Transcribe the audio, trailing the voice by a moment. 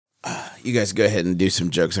You guys go ahead and do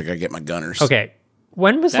some jokes. I gotta get my gunners. Okay.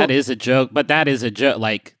 When was That is a joke, but that is a joke.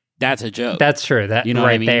 Like, that's a joke. That's true. That You know right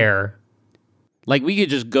what I mean? there. Like, we could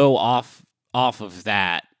just go off of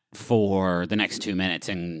that for the next 2 minutes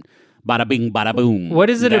and bada bing, bada boom. What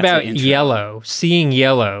is it That's about the intro. yellow, seeing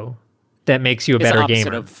yellow, that makes you a better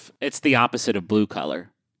gamer? It's the opposite of blue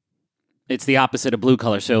color. It's the opposite of blue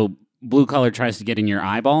color. So blue color tries to get in your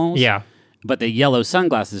eyeballs. Yeah. But the yellow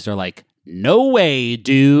sunglasses are like, no way,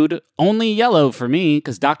 dude. Only yellow for me,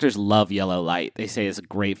 because doctors love yellow light. They say it's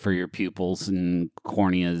great for your pupils and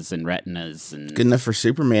corneas and retinas. And Good enough for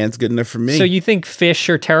Superman. It's good enough for me. So you think fish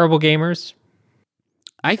are terrible gamers?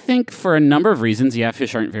 I think for a number of reasons, yeah,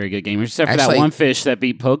 fish aren't very good gamers, except for that Actually- one fish that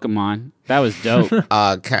beat Pokemon. That was dope.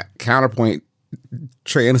 Counterpoint,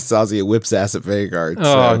 Trey Anastasia whips ass at Vanguard. Oh,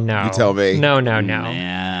 so no. You tell me. No.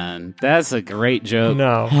 Man, that's a great joke.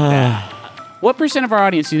 No. What percent of our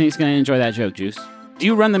audience do you think is going to enjoy that joke, Juice? Do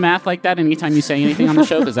you run the math like that anytime you say anything on the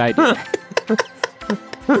show? Because I do.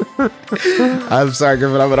 I'm sorry,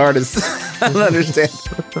 Griffin. I'm an artist. I don't understand.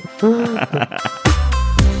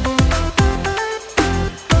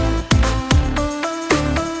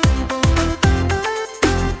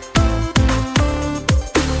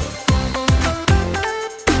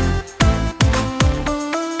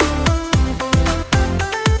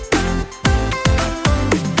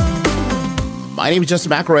 My name is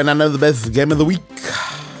Justin McElroy, and I know the best game of the week.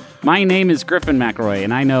 My name is Griffin McElroy,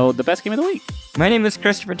 and I know the best game of the week. My name is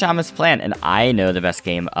Christopher Thomas Plant, and I know the best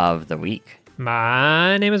game of the week.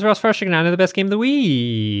 My name is Ross Frushing, and I know the best game of the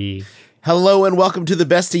week. Hello and welcome to the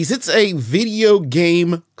Besties. It's a video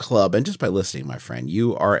game club, and just by listening, my friend,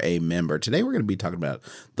 you are a member. Today we're going to be talking about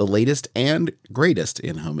the latest and greatest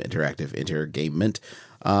in-home interactive entertainment,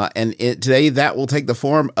 today that will take the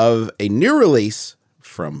form of a new release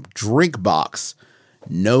from Drinkbox.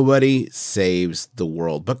 Nobody Saves the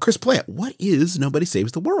World. But Chris Plant, what is Nobody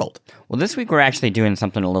Saves the World? Well, this week we're actually doing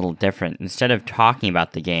something a little different. Instead of talking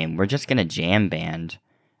about the game, we're just going to jam band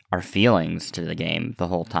our feelings to the game the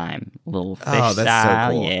whole time. A little fish that's so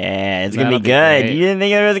style. cool. Yeah, it's That'll going to be be good. great. You didn't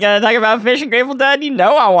think I was going to talk about Fish and Grateful Dead? You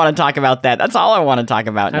know I want to talk about that. That's all I want to talk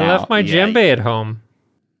about now. I left my djembe at home.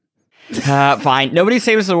 Fine. Nobody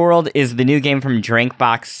Saves the World is the new game from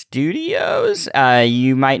Drinkbox Studios.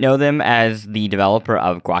 You might know them as the developer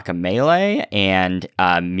of Guacamelee and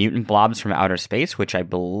Mutant Blobs from Outer Space, which I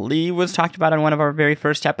believe was talked about on one of our very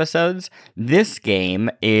first episodes. This game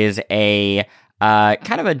is a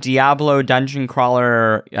kind of a Diablo dungeon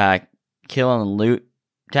crawler kill and loot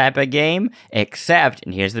type of game, except,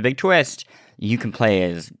 and here's the big twist, you can play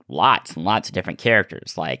as lots and lots of different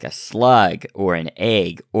characters, like a slug or an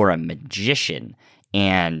egg or a magician.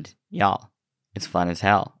 And y'all, it's fun as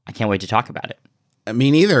hell. I can't wait to talk about it.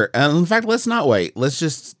 Me neither. In fact, let's not wait.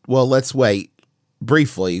 Let's wait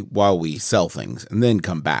briefly while we sell things and then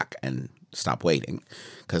come back and stop waiting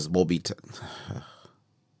because we'll be...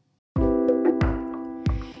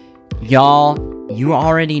 Y'all, you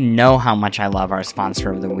already know how much I love our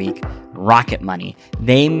sponsor of the week, Rocket Money.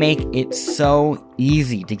 They make it so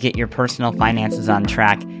easy to get your personal finances on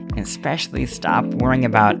track, and especially stop worrying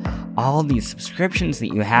about all these subscriptions that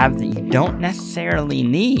you have that you don't necessarily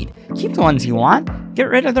need. Keep the ones you want, get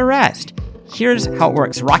rid of the rest. Here's how it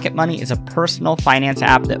works. Rocket Money is a personal finance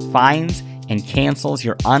app that finds and cancels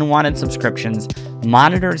your unwanted subscriptions,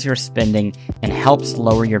 monitors your spending, and helps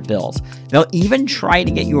lower your bills. They'll even try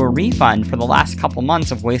to get you a refund for the last couple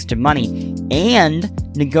months of wasted money and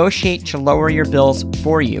negotiate to lower your bills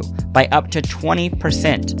for you by up to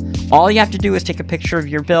 20%. All you have to do is take a picture of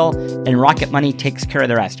your bill, and Rocket Money takes care of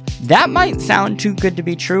the rest. That might sound too good to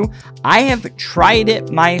be true. I have tried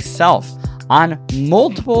it myself on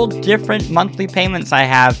multiple different monthly payments I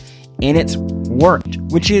have, and it's worked,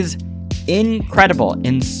 which is incredible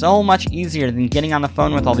and so much easier than getting on the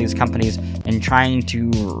phone with all these companies and trying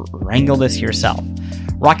to wrangle this yourself.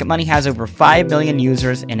 Rocket Money has over 5 million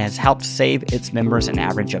users and has helped save its members an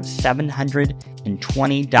average of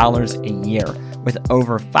 $720 a year, with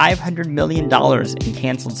over $500 million in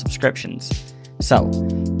canceled subscriptions. So,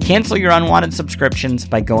 cancel your unwanted subscriptions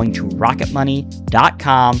by going to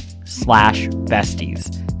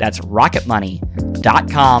rocketmoney.com/besties. That's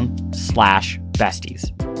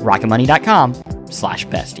rocketmoney.com/besties.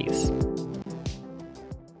 rocketmoney.com/besties.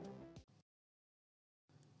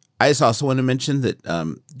 I just also want to mention that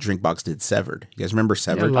Drinkbox did Severed. You guys remember I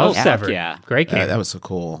Severed? love yeah. Severed. Yeah. Great game. That was so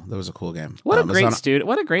cool. That was a cool game. What a It's great on- studio!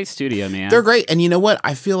 What a great studio, man. They're great. And you know what?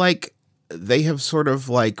 I feel like they have sort of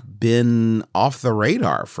like been off the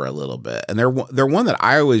radar for a little bit. And they're one that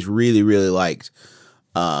I always really, really liked.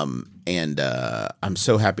 And I'm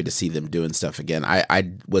so happy to see them doing stuff again.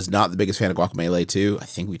 I was not the biggest fan of Guacamelee 2. I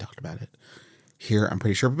think we talked about it here, I'm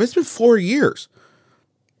pretty sure. But it's been 4 years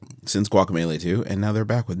since Guacamelee 2, and now they're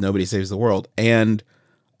back with Nobody Saves the World. And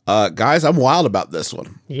guys, I'm wild about this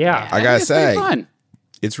one. Yeah. I gotta It's say, pretty fun.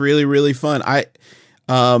 it's really, really fun.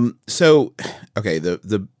 So okay,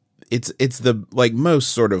 it's the like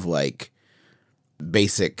most sort of like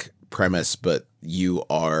basic premise, but you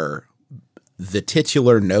are the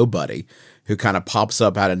titular nobody who kind of pops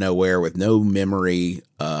up out of nowhere with no memory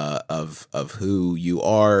of who you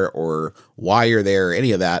are or why you're there or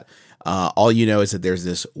any of that. All you know is that there's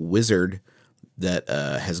this wizard that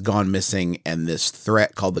has gone missing and this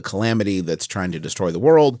threat called the Calamity that's trying to destroy the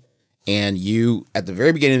world. And you, at the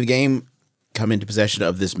very beginning of the game, come into possession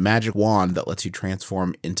of this magic wand that lets you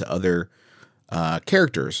transform into other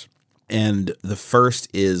characters. And the first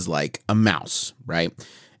is like a mouse, right?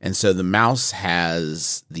 And so the mouse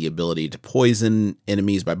has the ability to poison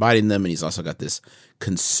enemies by biting them. And he's also got this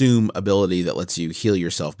consume ability that lets you heal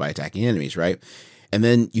yourself by attacking enemies, right? And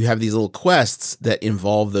then you have these little quests that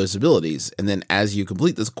involve those abilities. And then as you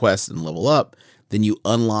complete this quest and level up, then you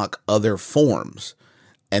unlock other forms.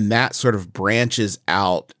 And that sort of branches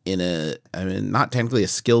out in not technically a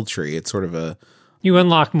skill tree. It's sort of a... You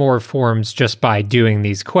unlock more forms just by doing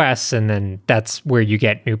these quests, and then that's where you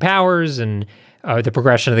get new powers, and the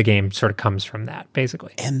progression of the game sort of comes from that,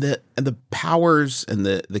 basically. And the powers and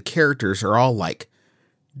the characters are all like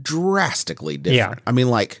drastically different. Yeah. I mean,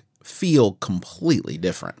 like feel completely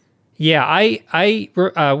different. Yeah, I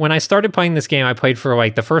when I started playing this game, I played for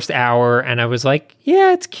like the first hour, and I was like,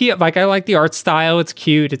 yeah, it's cute. Like, I like the art style. It's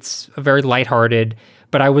cute. It's very lighthearted,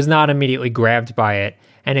 but I was not immediately grabbed by it.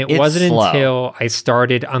 And it wasn't slow. until I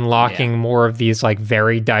started unlocking more of these like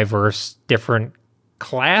very diverse, different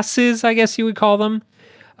classes, I guess you would call them,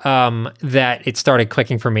 that it started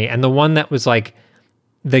clicking for me. And the one that was like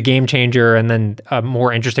the game changer, and then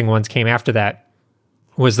more interesting ones came after that,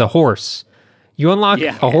 was the horse. You unlock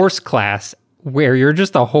a horse class where you're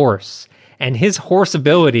just a horse, and his horse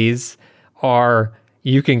abilities are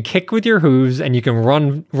you can kick with your hooves and you can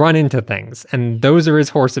run into things, and those are his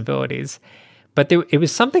horse abilities. But it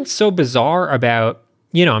was something so bizarre about,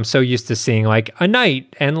 I'm so used to seeing like a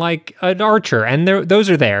knight and like an archer, and those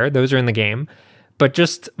are in the game, but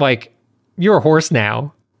just like you're a horse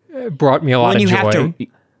now brought me a lot of joy.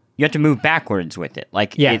 You have to move backwards with it.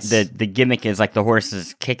 Like, yes. the gimmick is like the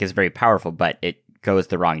horse's kick is very powerful, but it goes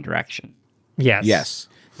the wrong direction. Yes.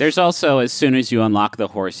 There's also, as soon as you unlock the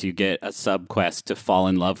horse, you get a sub quest to fall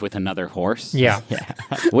in love with another horse. Yeah.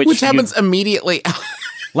 Which happens immediately.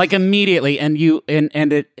 Like immediately, and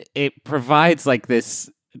it provides like this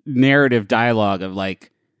narrative dialogue of like,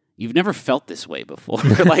 you've never felt this way before.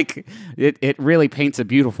 Like it really paints a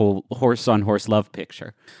beautiful horse on horse love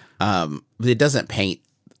picture. But it doesn't paint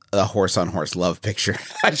a horse on horse love picture.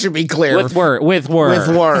 I should be clear. With words.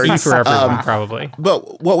 For everyone, probably.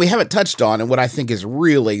 But what we haven't touched on, and what I think is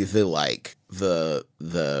really the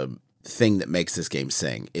thing that makes this game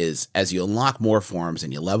sing, is as you unlock more forms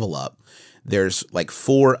and you level up, there's like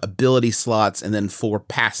 4 ability slots and then 4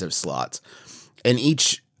 passive slots. And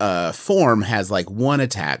each form has like one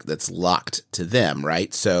attack that's locked to them,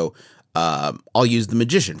 right? So I'll use the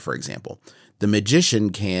Magician, for example. The Magician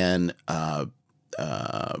can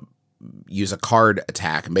use a card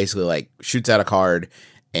attack and basically like shoots out a card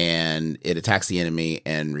and it attacks the enemy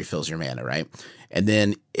and refills your mana, right? And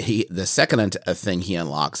then the second thing he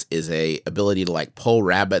unlocks is a ability to like pull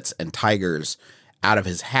rabbits and tigers out of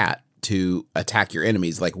his hat to attack your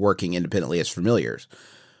enemies, like working independently as familiars.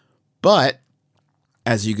 But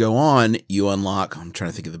as you go on, you unlock, I'm trying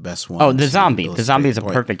to think of the best one. Oh, the zombie. The zombie is a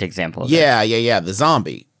perfect example of that. Yeah. The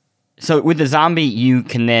zombie. So with the zombie, you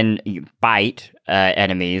can then bite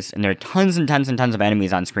enemies, and there are tons and tons and tons of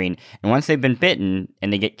enemies on screen. And once they've been bitten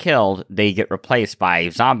and they get killed, they get replaced by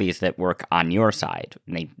zombies that work on your side,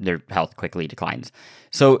 and their health quickly declines.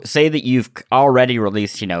 So say that you've already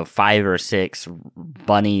released, 5 or 6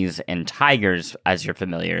 bunnies and tigers as your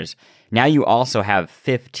familiars. Now you also have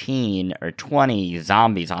 15 or 20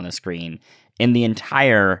 zombies on the screen, and the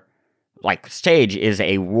entire stage is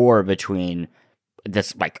a war between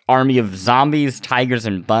this army of zombies, tigers,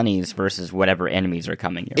 and bunnies versus whatever enemies are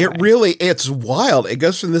coming your way. It's wild. It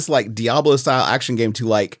goes from this Diablo style action game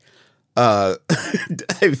to a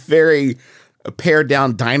very pared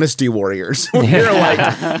down Dynasty Warriors. Where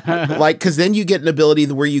you're because then you get an ability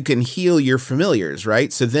where you can heal your familiars,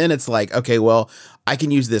 right? So then it's like, okay, well, I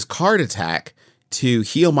can use this card attack to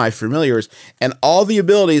heal my familiars, and all the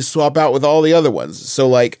abilities swap out with all the other ones. So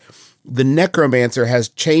The necromancer has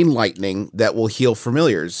chain lightning that will heal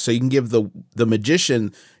familiars. So you can give the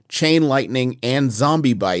magician chain lightning and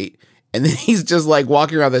zombie bite, and then he's just like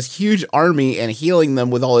walking around this huge army and healing them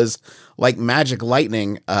with all his like magic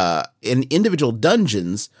lightning. In individual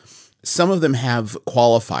dungeons, some of them have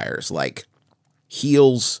qualifiers like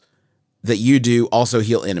heals that you do also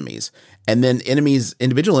heal enemies. And then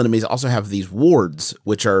individual enemies also have these wards,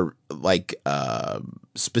 which are like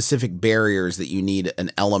specific barriers that you need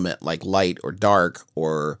an element like light or dark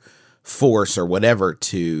or force or whatever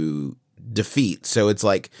to defeat. So it's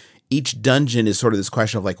like each dungeon is sort of this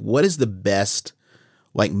question of like, what is the best,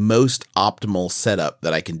 like most optimal setup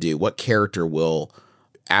that I can do? What character will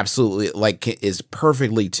absolutely like is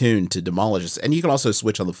perfectly tuned to demolish this? And you can also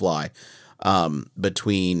switch on the fly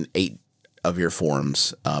between 8 of your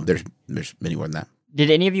forms. There's many more than that. Did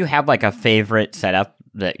any of you have like a favorite setup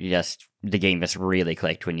that the game just really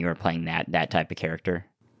clicked when you were playing that type of character?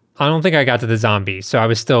 I don't think I got to the zombie, so I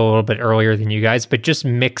was still a little bit earlier than you guys, but just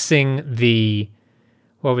mixing the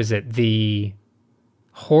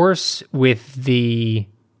horse with the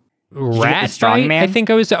rat strong man? I think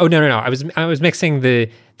I was. Oh no! I was mixing the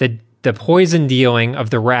poison dealing of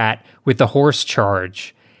the rat with the horse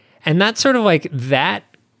charge, and that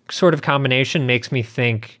sort of combination makes me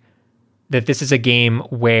think that this is a game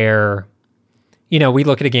where, you know, we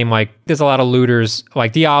look at a game like there's a lot of looters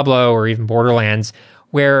like Diablo or even Borderlands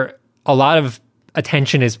where a lot of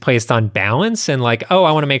attention is placed on balance and like, oh,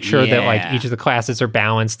 I want to make sure that like each of the classes are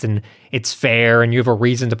balanced and it's fair and you have a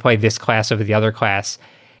reason to play this class over the other class.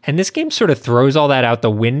 And this game sort of throws all that out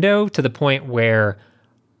the window to the point where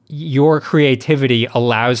your creativity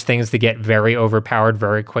allows things to get very overpowered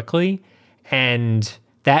very quickly. And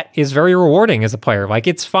that is very rewarding as a player. Like,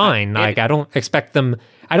 it's fine. Like, I don't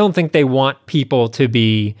think they want people to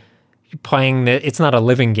be playing it's not a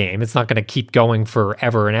living game. It's not going to keep going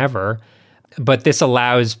forever and ever. But this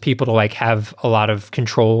allows people to like have a lot of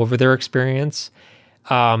control over their experience.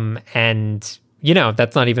 And, you know,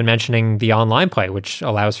 that's not even mentioning the online play, which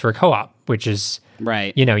allows for co-op, which is,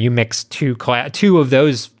 right. You know, you mix two of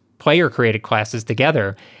those player created classes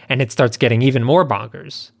together and it starts getting even more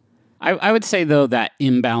bonkers. I would say, though, that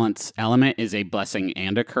imbalance element is a blessing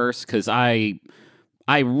and a curse, because I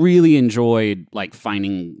really enjoyed like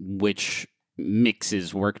finding which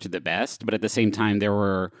mixes worked the best, but at the same time, there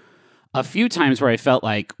were a few times where I felt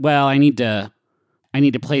like, well, I need to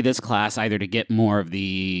play this class either to get more of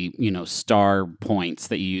the, you know, star points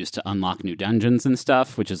that you use to unlock new dungeons and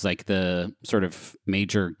stuff, which is like the sort of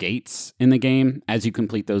major gates in the game. As you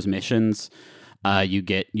complete those missions, you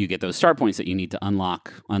get those star points that you need to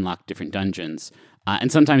unlock different dungeons.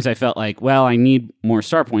 And sometimes I felt like, well, I need more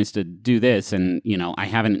star points to do this, and you know, I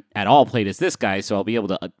haven't at all played as this guy, so I'll be able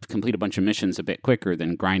to complete a bunch of missions a bit quicker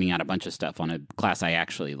than grinding out a bunch of stuff on a class I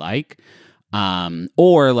actually like.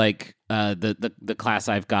 Or like the class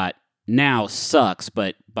I've got now sucks,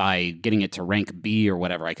 but by getting it to rank B or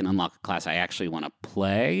whatever, I can unlock a class I actually want to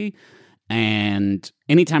play. And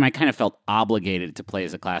anytime I kind of felt obligated to play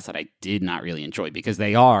as a class that I did not really enjoy because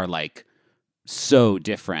they are like so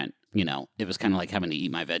different, you know, it was kind of like having to eat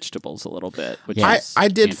my vegetables a little bit. Which I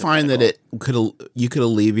did find that you could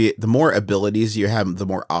alleviate the more abilities you have, the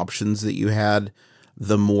more options that you had,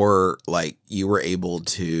 the more like you were able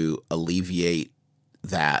to alleviate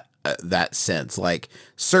that sense. Like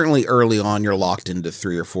certainly early on, you're locked into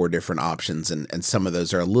 3 or 4 different options, and some of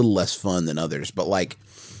those are a little less fun than others. But like,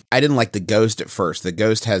 I didn't like the ghost at first. The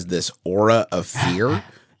ghost has this aura of fear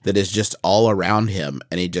that is just all around him,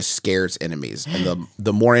 and it just scares enemies. And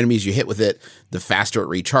the more enemies you hit with it, the faster it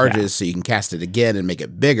recharges, so you can cast it again and make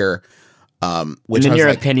it bigger. Which and then your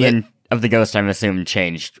opinion of the ghost, I'm assuming,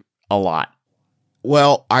 changed a lot.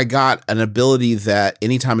 Well, I got an ability that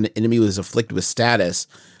anytime an enemy was afflicted with status,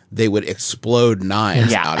 they would explode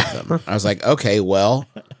knives out of them. I was like, okay, well,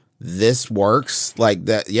 this works like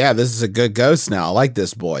that. Yeah, this is a good ghost now. I like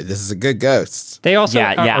this boy. This is a good ghost. They also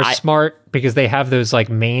are smart because they have those like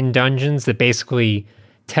main dungeons that basically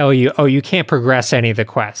tell you, oh, you can't progress any of the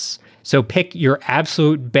quests. So pick your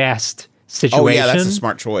absolute best situation. Oh, yeah, that's a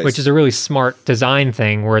smart choice. Which is a really smart design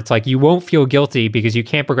thing where it's like you won't feel guilty because you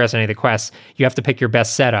can't progress any of the quests. You have to pick your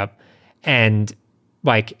best setup. And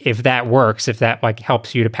like if that works, if that like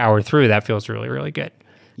helps you to power through, that feels really, really good.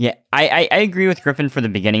 Yeah, I agree with Griffin for the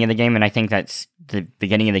beginning of the game, and I think that's the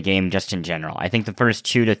beginning of the game just in general. I think the first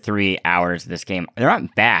 2 to 3 hours of this game, they're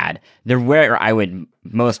not bad. They're where I would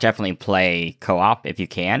most definitely play co-op if you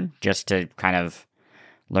can, just to kind of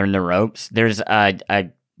learn the ropes. There's a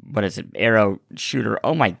what is it, arrow shooter?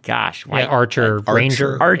 Oh my gosh. Archer,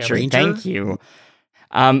 Ranger. Archer, thank you.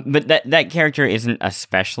 But that character isn't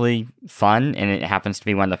especially fun, and it happens to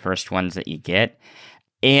be one of the first ones that you get.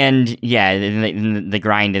 And yeah, the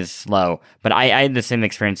grind is slow. But I had the same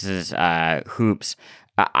experiences as Hoops.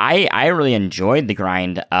 I really enjoyed the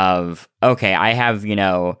grind of, okay, I have,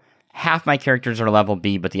 half my characters are level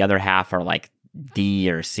B, but the other half are like D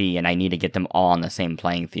or C, and I need to get them all on the same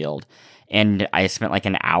playing field. And I spent like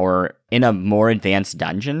an hour in a more advanced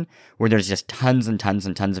dungeon where there's just tons and tons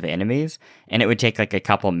and tons of enemies, and it would take like a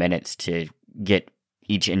couple minutes to get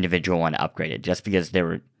each individual one upgraded, just because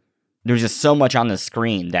there was just so much on the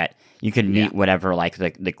screen that you could meet whatever, like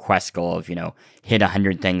the quest goal of, hit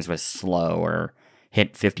 100 things with slow or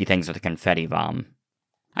hit 50 things with a confetti bomb.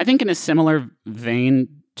 I think in a similar vein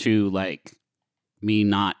to like me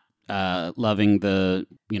not loving the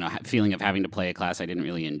feeling of having to play a class I didn't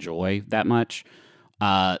really enjoy that much,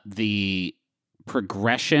 the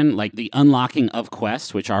progression, like the unlocking of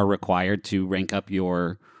quests, which are required to rank up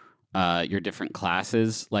your different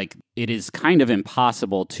classes, like it is kind of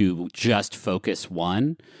impossible to just focus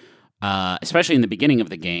one, especially in the beginning of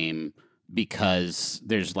the game, because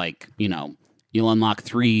there's like, you'll unlock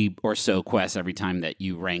 3 or so quests every time that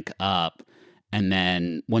you rank up. And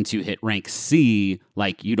then once you hit rank C,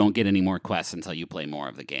 like you don't get any more quests until you play more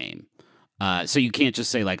of the game. So you can't just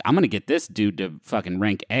say like, I'm going to get this dude to fucking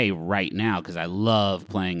rank A right now because I love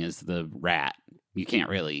playing as the rat. You can't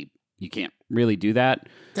really do that.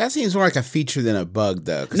 That seems more like a feature than a bug,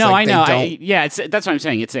 though. No, I know. That's what I'm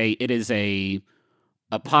saying. It is a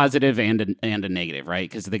positive and a negative, right?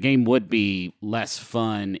 Because the game would be less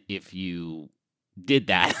fun if you did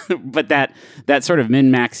that, but that sort of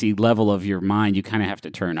min-maxy level of your mind, you kind of have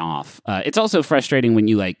to turn off. It's also frustrating when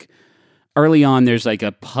you like early on, there's like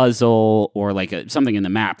a puzzle or like something in the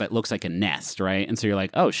map that looks like a nest, right? And so you're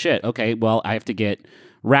like, oh shit, okay, well I have to get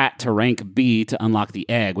rat to rank B to unlock the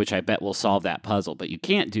egg, which I bet will solve that puzzle. But you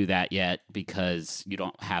can't do that yet because you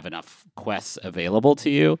don't have enough quests available to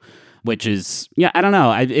you. Which is, I don't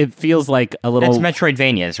know. It feels like a little... That's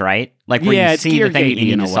Metroidvanias, right? Like where you see the thing that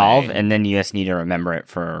you need to solve, and then you just need to remember it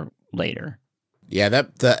for later. Yeah,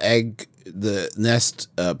 the nest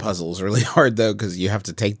puzzle is really hard, though, because you have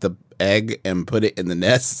to take the egg and put it in the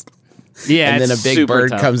nest. Yeah, and then a big bird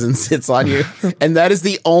comes and sits on you. And that is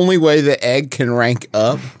the only way the egg can rank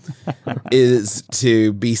up is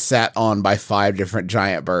to be sat on by 5 different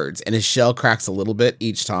giant birds. And his shell cracks a little bit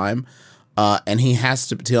each time. And he has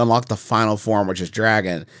to unlock the final form, which is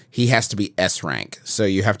dragon, he has to be S rank. So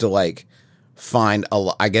you have to like find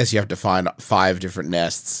I guess you have to find 5 different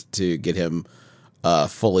nests to get him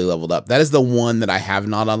fully leveled up. That is the one that I have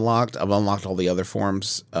not unlocked. I've unlocked all the other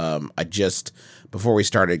forms. I just before we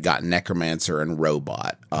started got Necromancer and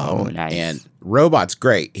Robot. Nice. And Robot's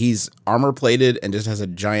great. He's armor plated and just has a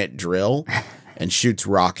giant drill and shoots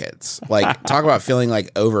rockets. Like talk about feeling like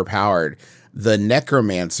overpowered. The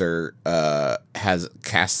Necromancer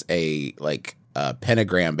casts a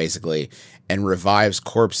pentagram basically and revives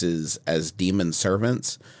corpses as demon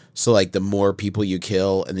servants. So like the more people you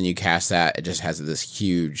kill and then you cast that, it just has this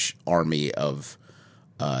huge army of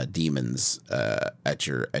demons at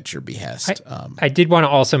your behest. I did want to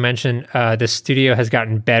also mention the studio has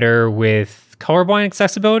gotten better with colorblind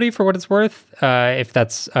accessibility for what it's worth. If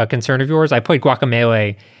that's a concern of yours, I played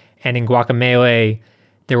Guacamelee, and in Guacamelee,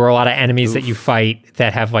 there were a lot of enemies that you fight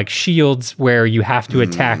that have like shields where you have to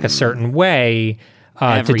attack a certain way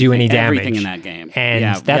to do any damage. Everything in that game. And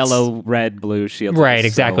that's yellow, red, blue shields. Right,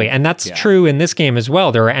 exactly. And that's true in this game as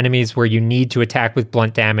well. There are enemies where you need to attack with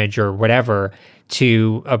blunt damage or whatever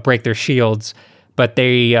to break their shields. But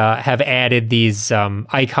they have added these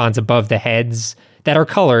icons above the heads that are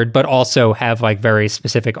colored, but also have like very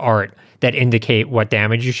specific art that indicate what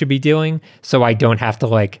damage you should be dealing. So I don't have to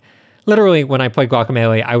like... Literally, when I played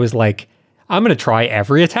Guacamelee, I was like, I'm going to try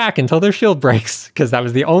every attack until their shield breaks, because that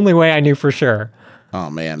was the only way I knew for sure. Oh,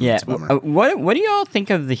 man. Yeah. That's a bummer. What do you all think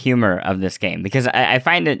of the humor of this game? Because I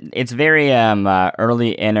find it's very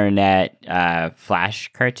early internet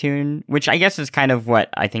Flash cartoon, which I guess is kind of what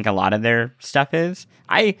I think a lot of their stuff is.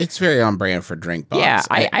 It's very on brand for Drinkbox. Yeah,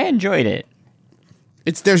 I enjoyed it.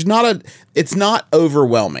 It's not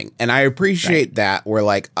overwhelming, and I appreciate that. Where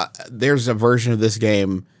like there's a version of this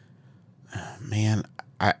game. Man,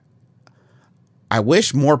 I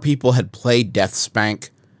wish more people had played Death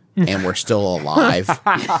Spank and were still alive. So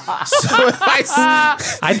if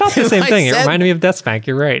I thought the same thing. It reminded me of Death Spank.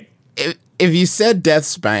 You're right. If you said Death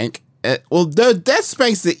Spank, Death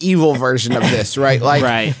Spank's the evil version of this, right? Like,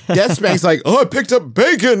 right. Death Spank's like, oh, I picked up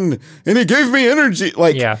bacon and he gave me energy.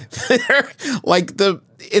 Like, yeah. Like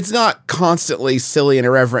it's not constantly silly and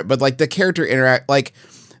irreverent, but like the character interact, like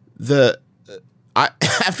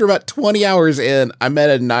after about 20 hours in, I met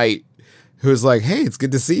a knight who was like, "Hey, it's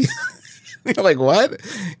good to see you." You're like, "What?"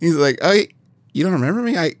 He's like, "Oh, you don't remember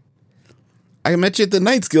me? I met you at the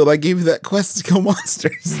Knights Guild. I gave you that quest to kill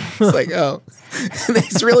monsters." It's like, oh. And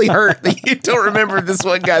it's really hurt that you don't remember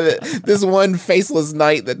this one faceless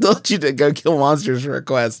knight that told you to go kill monsters for a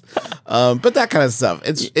quest. But that kind of stuff.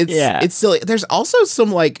 It's silly. There's also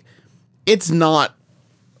some like, it's not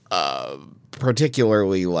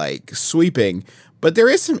particularly like sweeping, but there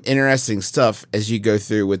is some interesting stuff as you go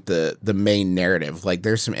through with the main narrative. Like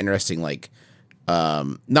there's some interesting like,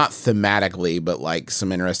 not thematically, but like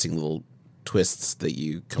some interesting little twists that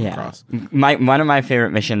you come across. One of my favorite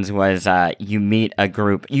missions was you meet a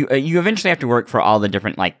group. You eventually have to work for all the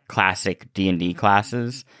different like classic D&D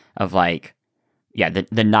classes of like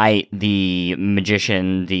the knight, the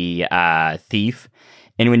magician, the thief.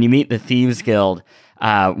 And when you meet the Thieves Guild,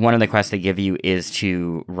 one of the quests they give you is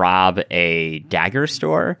to rob a dagger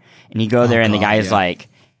store. And you go there and the guy is like,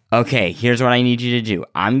 "Okay, here's what I need you to do.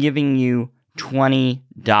 I'm giving you $20."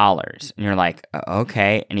 And you're like,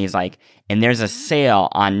 "Okay." And he's like, "And there's a sale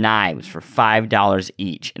on knives for $5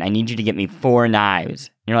 each. And I need you to get me 4 knives."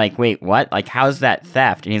 And you're like, "Wait, what? Like, how's that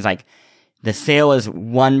theft?" And he's like, "The sale is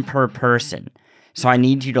 1 per person. So I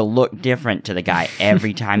need you to look different to the guy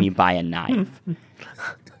every time you buy a knife."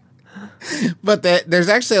 But there's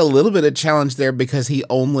actually a little bit of challenge there because he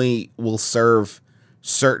only will serve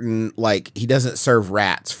certain, like, he doesn't serve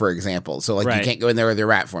rats, for example. So, like, you can't go in there with your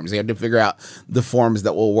rat forms. You have to figure out the forms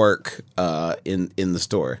that will work in the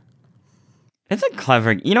store. It's a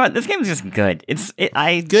clever. You know what? This game is just good.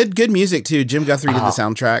 Good music too. Jim Guthrie did the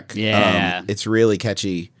soundtrack. Yeah, it's really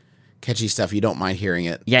catchy stuff. You don't mind hearing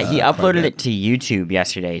it. Yeah, he uploaded it to YouTube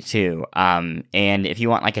yesterday too. And if you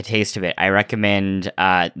want like a taste of it, I recommend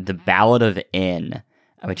 "The Ballad of N,"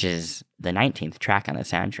 which is the 19th track on the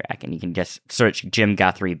soundtrack, and you can just search Jim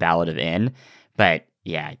Guthrie "Ballad of N." But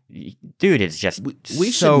yeah, dude, it's just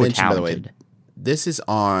we so should mention, talented. by the way, this is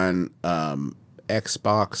on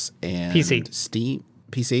Xbox and PC. Steam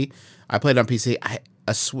PC. I played on PC.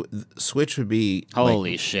 Switch would be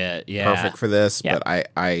holy shit, yeah, perfect for this. Yeah. But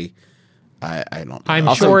I don't. I'm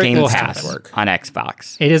Also, sure it Game will Pass happen. on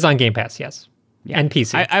Xbox. It is on Game Pass, yes, Yeah. and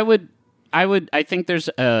PC. I think there's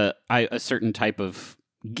a certain type of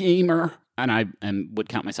gamer, and I would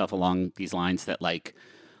count myself along these lines, that like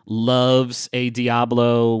loves a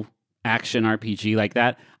Diablo action RPG like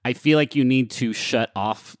that. I feel like you need to shut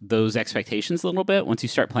off those expectations a little bit once you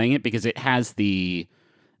start playing it, because it has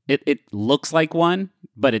it looks like one,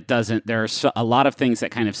 but it doesn't. There are a lot of things that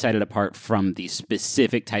kind of set it apart from the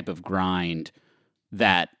specific type of grind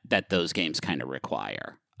that those games kind of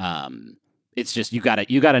require. It's just you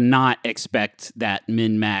gotta not expect that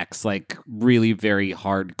min-max, like really very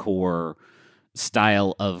hardcore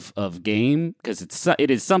style of game, because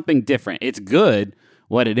it is something different. It's good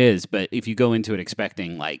what it is, but if you go into it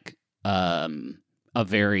expecting like a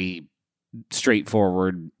very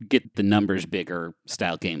straightforward, get the numbers bigger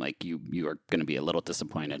style game, like you are going to be a little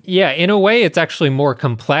disappointed. Yeah, in a way, it's actually more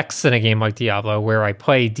complex than a game like Diablo, where I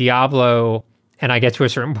play Diablo and I get to a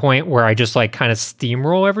certain point where I just like kind of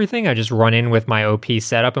steamroll everything. I just run in with my OP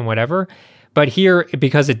setup and whatever. But here,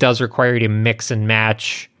 because it does require you to mix and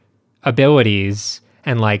match abilities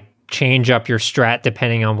and like change up your strat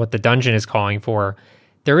depending on what the dungeon is calling for,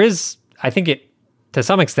 I think it to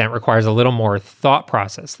some extent requires a little more thought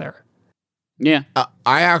process there. Yeah.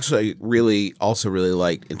 I actually really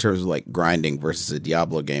liked, in terms of like grinding versus a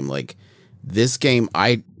Diablo game, like this game,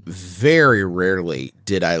 I very rarely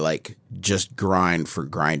did I like just grind for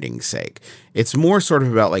grinding's sake. It's more sort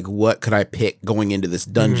of about like, what could I pick going into this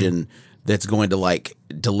dungeon that's going to like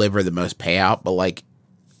deliver the most payout. But like,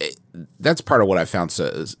 that's part of what I found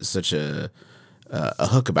such a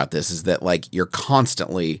hook about this, is that like you're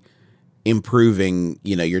constantly improving,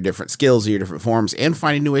 you know, your different skills, your different forms, and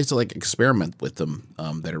finding new ways to like experiment with them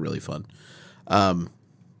that are really fun.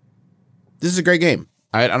 This is a great game.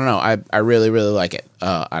 I don't know. I really, really like it.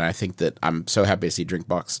 And I think that I'm so happy to see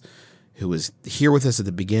Drinkbox, who was here with us at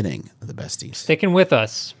the beginning of the Besties. Sticking with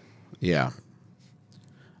us. Yeah.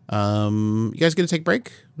 You guys gonna take a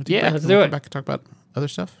break? Let's do it. Come back and talk about other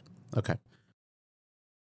stuff. Okay.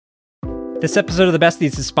 This episode of The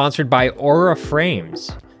Besties is sponsored by Aura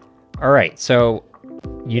Frames. All right, so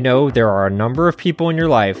you know there are a number of people in your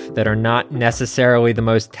life that are not necessarily the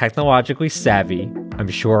most technologically savvy. I'm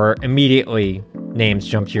sure immediately names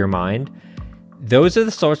jump to your mind. Those are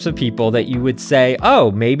the sorts of people that you would say, oh,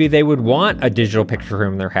 maybe they would want a digital picture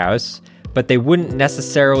room in their house, but they wouldn't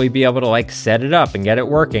necessarily be able to like set it up and get it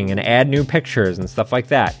working and add new pictures and stuff like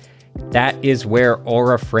that. That is where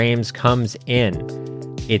Aura Frames comes in.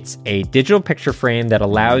 It's a digital picture frame that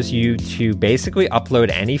allows you to basically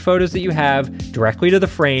upload any photos that you have directly to the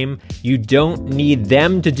frame. You don't need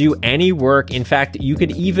them to do any work. In fact, you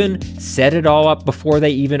could even set it all up before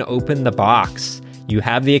they even open the box. You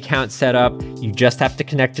have the account set up, you just have to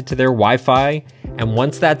connect it to their Wi-Fi, and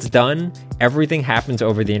once that's done, everything happens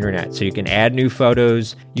over the internet. So you can add new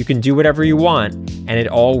photos, you can do whatever you want, and it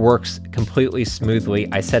all works completely smoothly.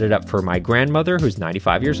 I set it up for my grandmother, who's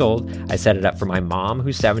 95 years old. I set it up for my mom,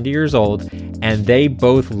 who's 70 years old, and they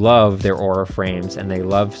both love their Aura frames, and they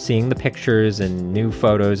love seeing the pictures and new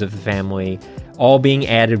photos of the family, all being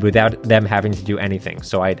added without them having to do anything.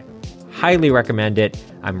 So I'd highly recommend it.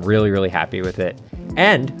 I'm really, really happy with it.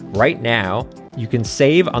 And right now, you can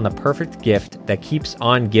save on the perfect gift that keeps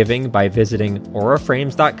on giving by visiting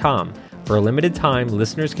auraframes.com. For a limited time,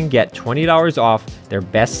 listeners can get $20 off their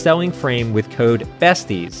best-selling frame with code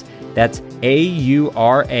BESTIES. That's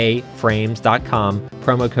AURA frames.com,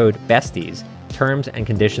 promo code BESTIES. Terms and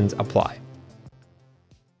conditions apply.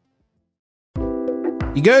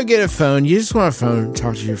 You go get a phone, you just want a phone,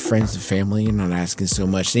 talk to your friends and family, you're not asking so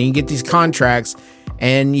much. Then you get these contracts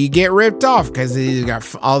and you get ripped off because they've got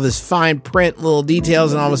all this fine print, little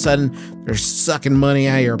details, and all of a sudden they're sucking money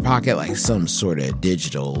out of your pocket like some sort of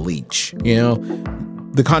digital leech. You know,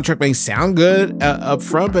 the contract may sound good up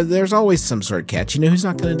front, but there's always some sort of catch. You know who's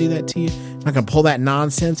not going to do that to you? Not going to pull that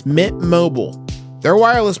nonsense? Mint Mobile. Their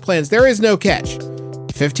wireless plans, there is no catch.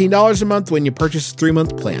 $15 a month when you purchase a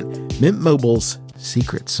 3-month plan. Mint Mobile's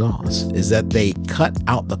secret sauce is that they cut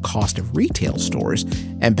out the cost of retail stores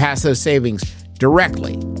and pass those savings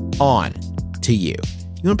directly on to you.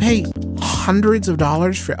 You want to pay hundreds of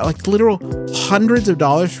dollars for, like literal hundreds of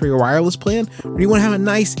dollars for your wireless plan? Or do you want to have a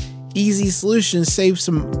nice, easy solution, save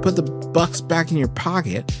some, put the bucks back in your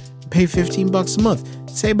pocket, pay $15 a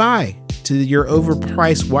month? Say bye to your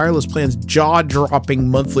overpriced wireless plan's jaw-dropping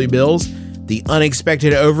monthly bills, the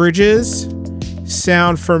unexpected overages.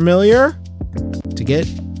 Sound familiar? To get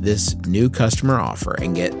this new customer offer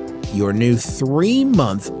and get your new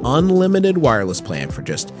 3-month unlimited wireless plan for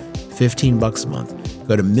just $15 a month,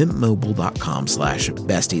 go to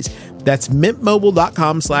mintmobile.com/besties. That's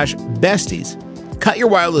mintmobile.com/besties. Cut your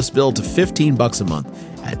wireless bill to $15 a month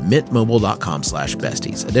at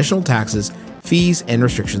mintmobile.com/besties. Additional taxes, fees, and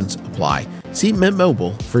restrictions apply. See Mint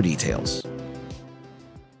Mobile for details.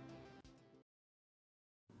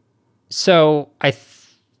 So I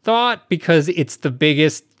thought, because it's the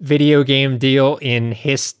biggest video game deal in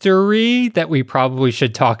history, that we probably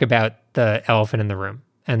should talk about the elephant in the room,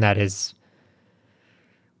 and that is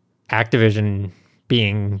Activision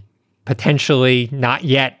being potentially, not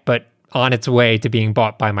yet, but on its way to being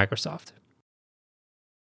bought by Microsoft.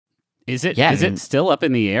 Is it? Yeah, is it still up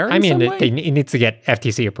in the air? I mean, it needs to get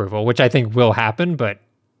FTC approval, which I think will happen, but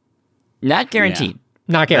not guaranteed. Yeah.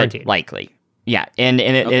 Not guaranteed. Likely. Yeah, and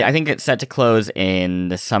I think it's set to close in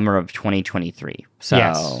the summer of 2023. So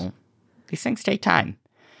yes. These things take time.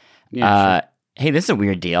 Yeah, sure. Hey, this is a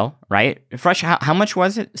weird deal, right? Fresh, how much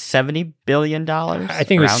was it? $70 billion? I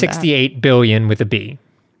think it was $68 billion with a B.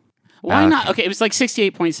 Why not? Okay, it was like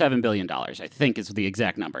 $68.7 billion, I think is the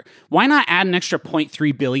exact number. Why not add an extra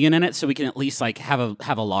 $0.3 billion in it so we can at least like have a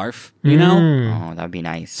larf, you know? Oh, that would be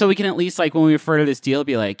nice. So we can at least like when we refer to this deal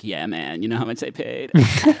be like, yeah, man, you know how much I paid?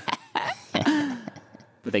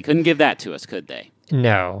 But they couldn't give that to us, could they?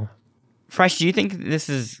 No. Fresh, do you think this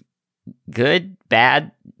is good,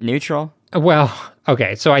 bad, neutral? Well,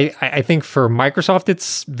 okay. So I think for Microsoft,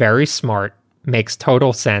 it's very smart. Makes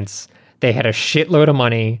total sense. They had a shitload of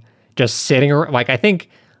money just sitting around. Like, I think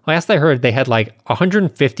last I heard, they had like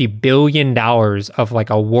 $150 billion of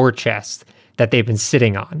like a war chest that they've been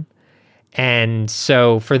sitting on. And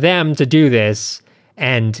so for them to do this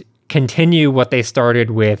and continue what they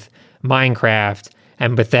started with Minecraft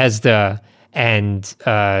and Bethesda and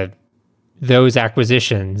those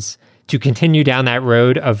acquisitions, to continue down that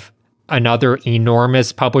road of another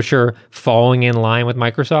enormous publisher falling in line with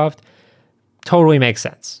Microsoft, totally makes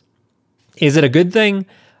sense. Is it a good thing?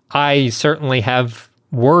 I certainly have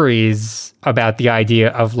worries about the idea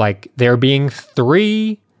of like there being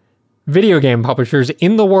 3 video game publishers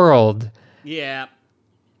in the world. Yeah.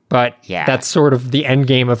 But that's sort of the end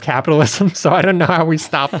game of capitalism, so I don't know how we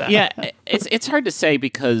stop that. Yeah, it's hard to say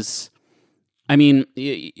because, I mean,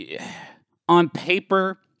 on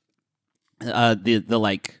paper, the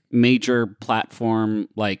like major platform,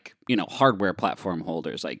 like, you know, hardware platform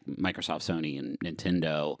holders like Microsoft, Sony, and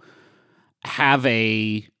Nintendo have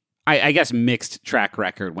a, I guess, mixed track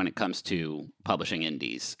record when it comes to publishing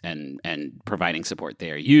indies and providing support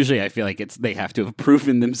there. Usually I feel like they have to have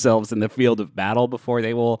proven themselves in the field of battle before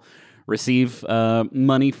they will receive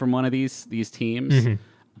money from one of these teams.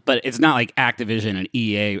 But it's not like Activision and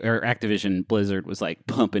EA or Activision Blizzard was like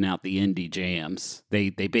pumping out the indie jams. They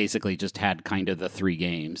basically just had kind of the 3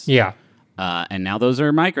 games. Yeah. And now those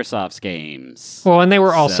are Microsoft's games. Well, and they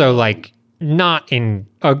were also like not in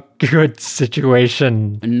a good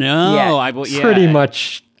situation. No, Yeah. Pretty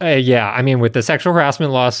much. Yeah. I mean, with the sexual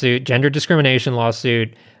harassment lawsuit, gender discrimination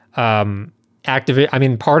lawsuit, Activision. I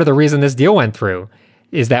mean, part of the reason this deal went through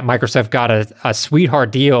is that Microsoft got a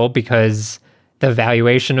sweetheart deal because the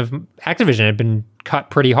valuation of Activision had been cut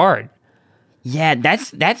pretty hard. Yeah,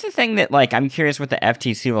 that's the thing that, like, I'm curious what the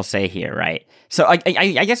FTC will say here, right? So I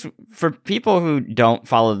guess for people who don't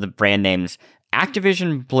follow the brand names,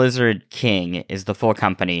 Activision Blizzard King is the full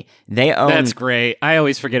company. They own... That's great. I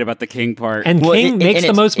always forget about the King part. And King makes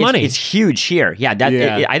the most money. It's huge here. Yeah,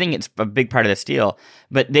 I think it's a big part of this deal.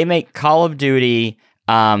 But they make Call of Duty,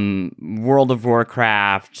 World of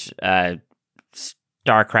Warcraft,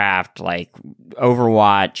 StarCraft, like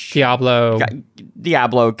Overwatch,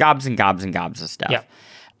 Diablo, gobs and gobs and gobs of stuff. Yeah.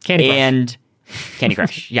 Candy Crush. And Candy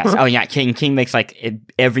Crush. Yes. Oh yeah, King makes like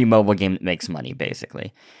every mobile game that makes money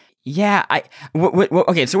basically. Yeah,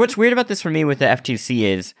 okay, so what's weird about this for me with the FTC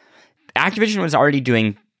is Activision was already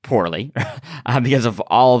doing poorly because of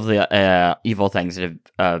all of the evil things that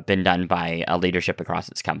have been done by leadership across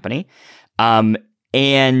its company.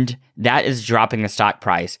 And that is dropping the stock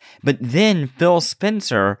price. But then Phil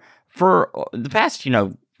Spencer, for the past,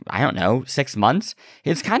 6 months,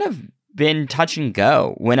 it's kind of been touch and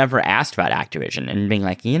go whenever asked about Activision and being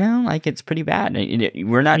like, it's pretty bad.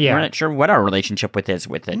 We're not sure what our relationship with it,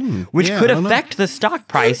 which could affect the stock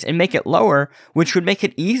price and make it lower, which would make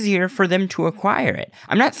it easier for them to acquire it.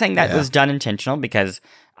 I'm not saying that was done intentional because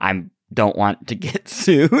I don't want to get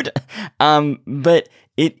sued, but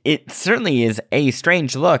it certainly is a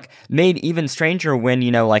strange look, made even stranger when,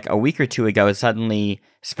 like a week or two ago, suddenly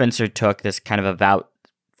Spencer took this kind of about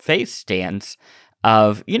face stance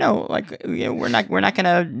of, we're not going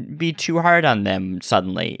to be too hard on them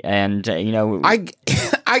suddenly. And, I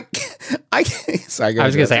was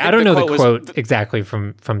going to say, I don't know the quote exactly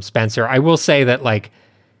from Spencer. I will say that, like,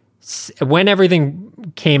 when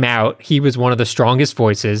everything came out, he was one of the strongest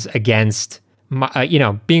voices against,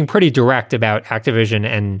 being pretty direct about Activision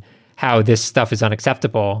and how this stuff is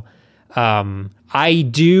unacceptable. I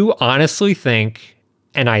do honestly think,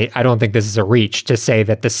 and I don't think this is a reach to say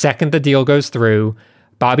that the second the deal goes through,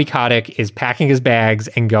 Bobby Kotick is packing his bags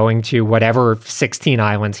and going to whatever 16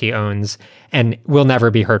 islands he owns and will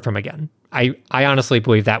never be heard from again. I honestly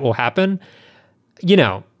believe that will happen.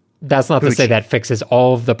 That's not to say that fixes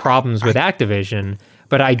all of the problems with Activision,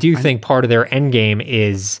 but I do think part of their end game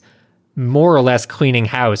is more or less cleaning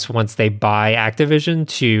house once they buy Activision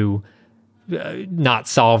to not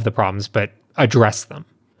solve the problems, but address them.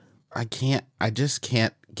 I just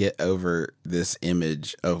can't get over this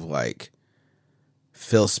image of like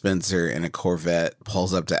Phil Spencer in a Corvette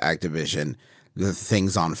pulls up to Activision, the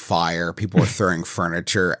thing's on fire, people are throwing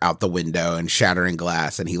furniture out the window and shattering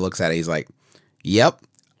glass, and he looks at it, he's like, yep,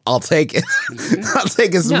 I'll take it. I'll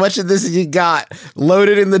take as much of this as you got. Load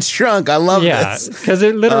it in the trunk. I love this. Yeah, because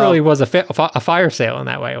it literally was a fire sale in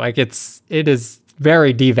that way. Like it is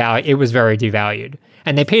very devalued. It was very devalued.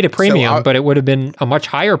 And they paid a premium, but it would have been a much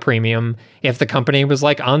higher premium if the company was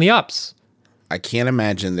like on the ups. I can't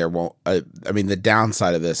imagine there won't. The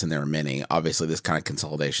downside of this, and there are many, obviously this kind of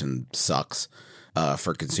consolidation sucks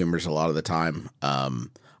for consumers a lot of the time.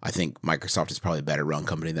 I think Microsoft is probably a better run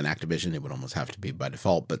company than Activision. It would almost have to be by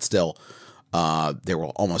default, but still, there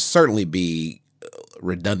will almost certainly be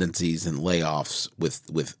redundancies and layoffs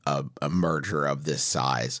with a merger of this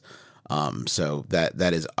size. So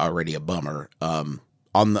that is already a bummer.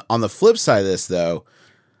 On the flip side of this, though,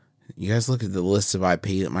 you guys look at the list of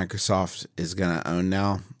IP that Microsoft is going to own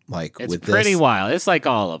now. Like it's with pretty this, wild. It's like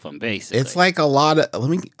all of them, basically. It's like a lot of. Let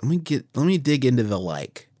me dig into the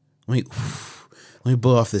like. Let me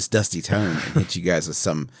blow off this dusty tone and hit you guys with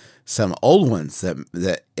some old ones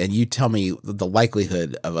that and you tell me the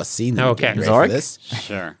likelihood of us seeing them. Okay, Zork. This?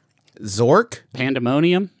 Sure. Zork.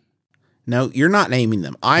 Pandemonium. No, you're not naming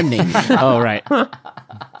them. I'm naming them. Oh, right.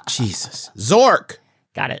 Jesus. Zork.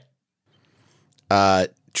 Got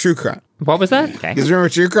it. True Crime. What was that? Okay. You guys remember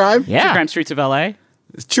True Crime? Yeah. True Crime Streets of L.A.?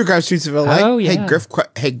 True Crime Streets of L.A. Oh, yeah.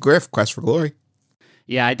 Hey, Griff, Quest for Glory.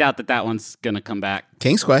 Yeah, I doubt that one's going to come back.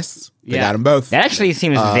 King's Quest. They Yeah. got them both. That actually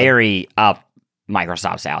seems very up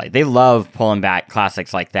Microsoft's alley. They love pulling back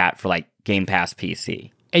classics like that for like Game Pass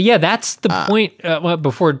PC. Yeah, that's the point.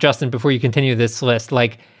 Before you continue this list,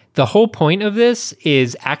 like the whole point of this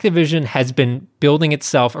is Activision has been building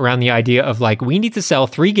itself around the idea of like, we need to sell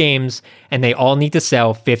 3 games and they all need to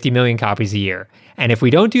sell 50 million copies a year. And if we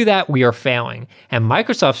don't do that, we are failing. And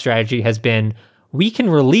Microsoft's strategy has been, we can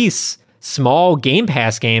release small Game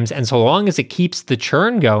Pass games, and so long as it keeps the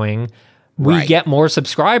churn going, we get more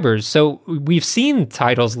subscribers. So we've seen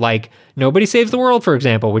titles like Nobody Saves the World, for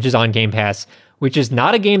example, which is on Game Pass, which is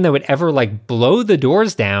not a game that would ever like blow the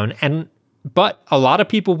doors down, but a lot of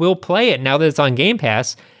people will play it now that it's on Game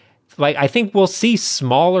Pass. Like, I think we'll see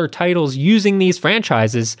smaller titles using these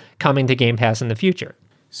franchises coming to Game Pass in the future.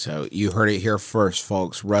 So you heard it here first,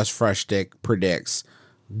 folks. Russ Frushtick predicts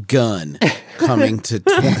Gun coming to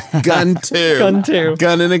Gun 2. Gun 2.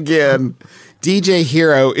 Gunning again. DJ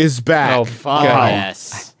Hero is back. Oh, Oh,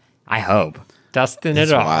 yes. I hope. Dusting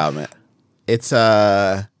It's it off. wild, man. It's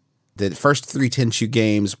the first 3 Tenchu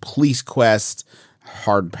games, Police Quest,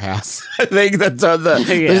 Hard Pass. I think that's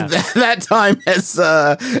that time has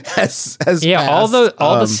Yeah, passed.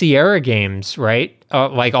 all the Sierra games, right?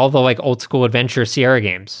 Like all the like old school adventure Sierra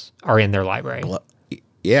games are in their library.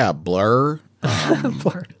 Blur,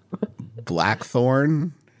 Blur.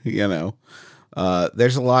 Blackthorn,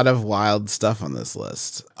 there's a lot of wild stuff on this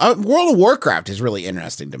list. World of Warcraft is really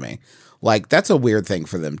interesting to me. Like, that's a weird thing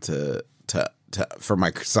for them to for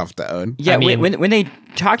Microsoft to own. Yeah, I mean, when they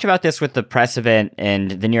talked about this with the press event,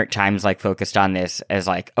 and the New York Times like focused on this as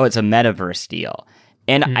like, oh, it's a metaverse deal.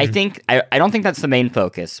 And I think I don't think that's the main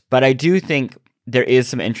focus, but I do think there is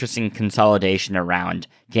some interesting consolidation around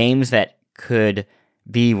games that could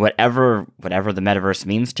be whatever the metaverse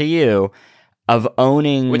means to you, of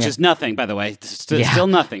owning, Which is nothing, by the way. Still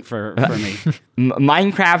nothing for me.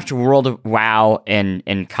 Minecraft, World of WoW,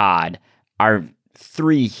 and COD are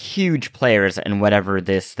 3 huge players in whatever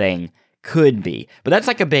this thing could be. But that's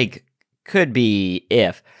like a big could be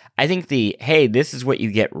if. I think this is what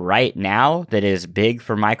you get right now that is big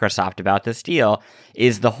for Microsoft about this deal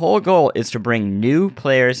is the whole goal is to bring new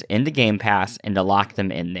players into Game Pass and to lock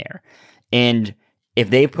them in there. And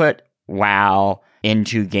if they put WoW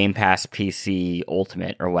into Game Pass PC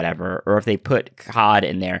Ultimate or whatever, or if they put COD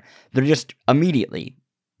in there, they're just immediately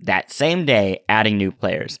that same day adding new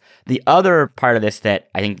players. The other part of this that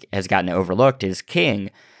I think has gotten overlooked is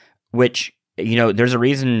King, which, there's a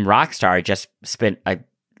reason Rockstar just spent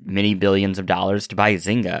many billions of dollars to buy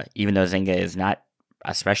Zynga, even though Zynga is not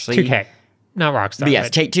especially 2K, not Rockstar. But yes,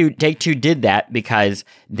 Take-Two did that because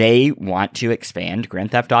they want to expand Grand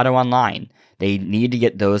Theft Auto Online. They need to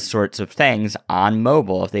get those sorts of things on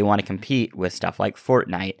mobile if they want to compete with stuff like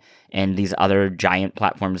Fortnite and these other giant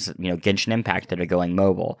platforms, Genshin Impact, that are going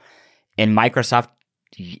mobile. And Microsoft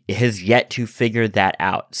has yet to figure that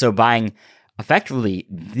out. So buying effectively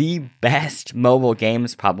the best mobile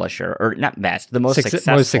games publisher, or not best, the most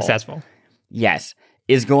successful. Yes,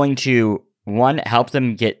 is going to, 1, help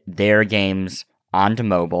them get their games onto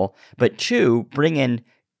mobile, but 2, bring in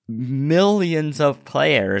millions of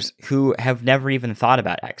players who have never even thought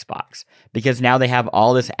about Xbox, because now they have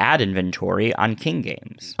all this ad inventory on King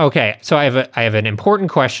games. Okay, so I have an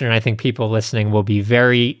important question, and I think people listening will be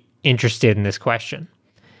very interested in this question.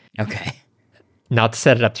 Okay. Not to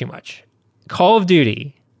set it up too much. Call of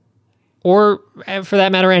Duty, or for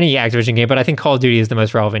that matter, any Activision game, but I think Call of Duty is the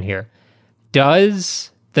most relevant here.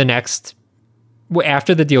 Does the next,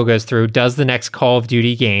 after the deal goes through, does the next Call of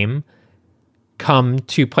Duty game come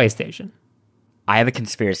to PlayStation? I have a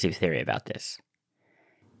conspiracy theory about this.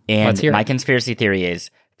 And Let's hear my it. conspiracy theory is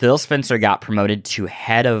Phil Spencer got promoted to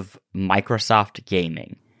head of Microsoft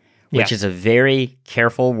Gaming, which Yeah. is a very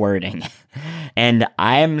careful wording. And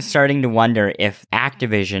I'm starting to wonder if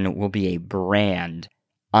Activision will be a brand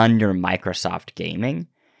under Microsoft Gaming,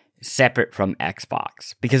 separate from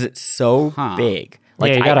Xbox, because it's so big.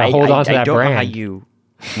 Yeah, you gotta hold on to that I don't know how brand. you...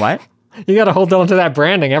 What? You got to hold on to that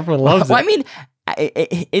branding. Everyone loves Well, it. I mean,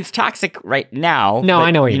 it's toxic right now. No, but,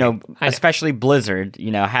 I know what you mean. I know. Especially Blizzard,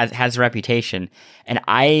 has a reputation,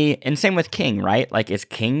 and same with King, right? Like, is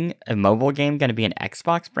King a mobile game going to be an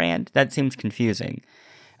Xbox brand? That seems confusing.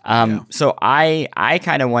 So I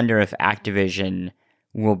kind of wonder if Activision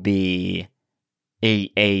will be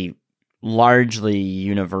a largely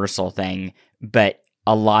universal thing, but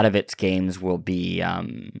a lot of its games will be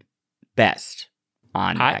best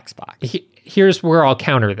on Xbox. Here's where I'll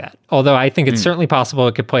counter that. Although I think it's certainly possible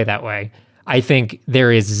it could play that way. I think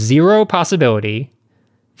there is zero possibility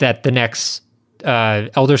that the next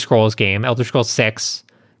Elder Scrolls game, Elder Scrolls 6,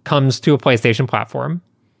 comes to a PlayStation platform.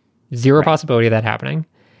 Zero possibility of that happening.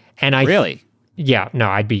 And Really? Yeah, no,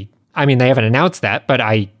 they haven't announced that, but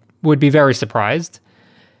I would be very surprised.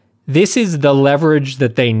 this is the leverage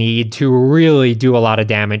that they need to really do a lot of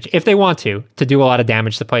damage, if they want to do a lot of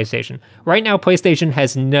damage to PlayStation. Right now, PlayStation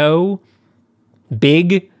has no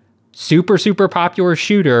big, super, super popular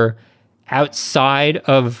shooter outside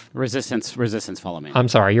of Resistance Fall of Man. I'm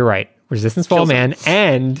sorry, you're right. Resistance Fall of Man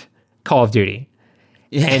and Call of Duty.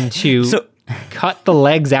 And to cut the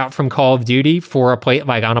legs out from Call of Duty for on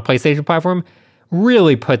a PlayStation platform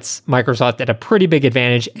really puts Microsoft at a pretty big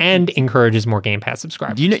advantage and encourages more Game Pass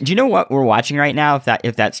subscribers. Do you know what we're watching right now?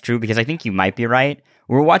 If that's true, because I think you might be right.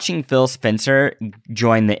 We're watching Phil Spencer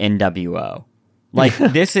join the NWO. Like,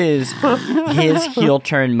 this is his heel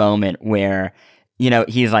turn moment where,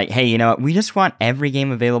 he's like, hey, we just want every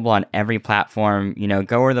game available on every platform,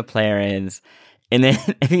 go where the player is. And then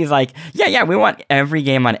he's like, yeah, we want every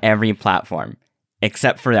game on every platform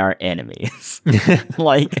except for our enemies.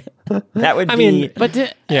 Like, that would be...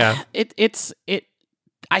 But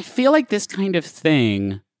I feel like this kind of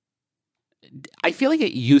thing, I feel like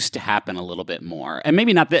it used to happen a little bit more. And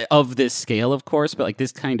maybe not of this scale, of course, but like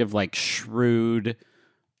this kind of like shrewd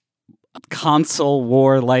console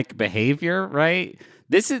war-like behavior, right?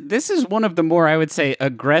 This is one of the more, I would say,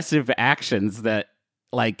 aggressive actions that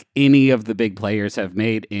like any of the big players have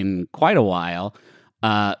made in quite a while.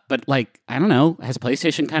 But like, I don't know, has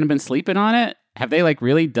PlayStation kind of been sleeping on it? Have they like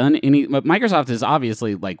really done any? Microsoft is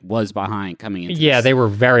obviously like was behind coming into this they were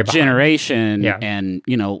very behind. Generation, and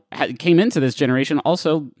came into this generation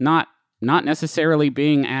also not necessarily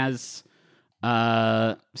being as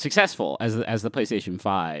successful as the PlayStation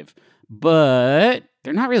 5, but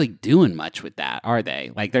they're not really doing much with that, are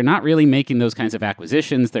they? Like, they're not really making those kinds of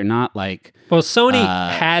acquisitions. They're not like... Well, Sony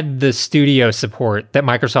had the studio support that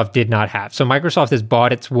Microsoft did not have. So Microsoft has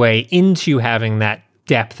bought its way into having that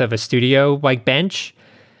depth of a studio like bench,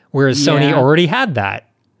 whereas Sony already had that.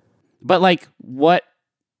 But like, what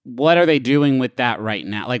are they doing with that right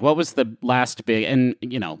now? Like, what was the last big... And,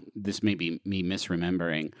 this may be me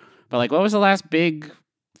misremembering, but like, what was the last big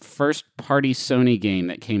first-party Sony game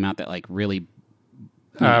that came out that like really...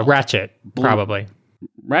 Ratchet, probably.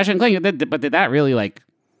 Ratchet and Clank, but did that really like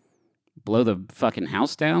blow the fucking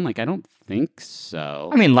house down? Like, I don't think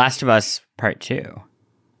so. I mean, Last of Us Part 2. Well,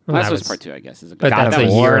 Last of Us Part 2, I guess, is a good. But that's a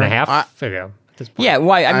year and a half ago. At this point. Yeah,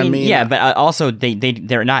 well, I mean, but also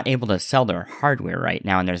they're not able to sell their hardware right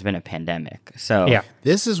now, and there's been a pandemic. So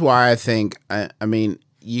this is why I think I mean,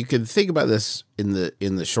 you could think about this in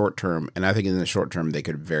the short term, and I think in the short term they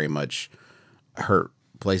could very much hurt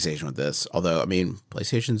PlayStation with this. Although, I mean,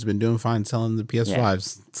 PlayStation's been doing fine selling the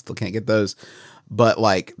PS5s. Still can't get those. But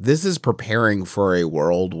like, this is preparing for a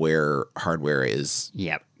world where hardware is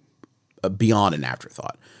beyond an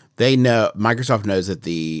afterthought. They know, Microsoft knows that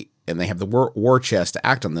and they have the war chest to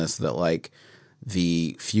act on this, that like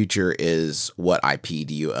the future is what IP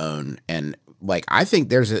do you own. And like, I think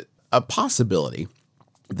there's a possibility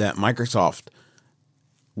that Microsoft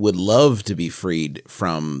would love to be freed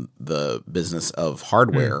from the business of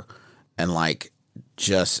hardware and like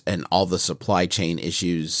and all the supply chain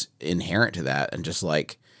issues inherent to that, and just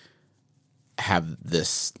like have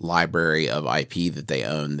this library of IP that they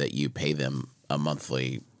own that you pay them a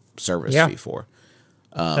monthly service fee for.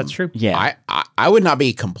 That's true. Yeah. I would not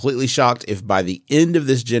be completely shocked if by the end of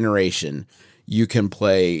this generation you can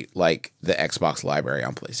play like the Xbox library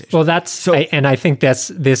on PlayStation. Well, and I think that's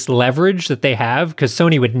this leverage that they have, because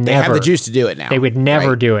Sony would never... They have the juice to do it now. They would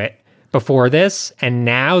never do it before this, and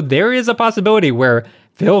now there is a possibility where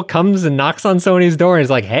Phil comes and knocks on Sony's door and is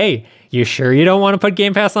like, hey, you sure you don't want to put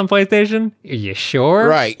Game Pass on PlayStation? Are you sure?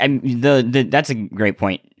 Right. And that's a great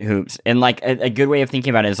point, Hoops. And like a good way of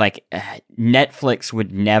thinking about it is like Netflix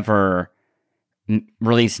would never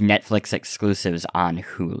release Netflix exclusives on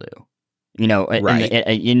Hulu. In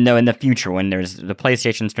the future, when there's the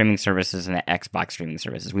PlayStation streaming services and the Xbox streaming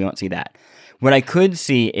services, we won't see that. What I could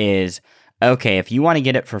see is, okay, if you want to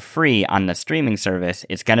get it for free on the streaming service,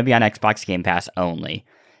 it's going to be on Xbox Game Pass only.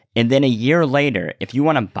 And then a year later, if you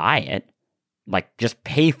want to buy it, like just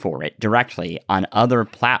pay for it directly on other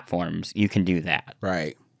platforms, you can do that.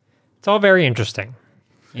 Right. It's all very interesting.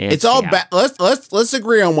 It's all bad. Let's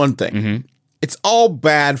agree on one thing. Mm-hmm. It's all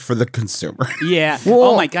bad for the consumer. Yeah. Well,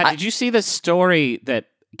 oh my God. Did you see the story that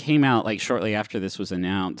came out like shortly after this was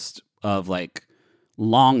announced of like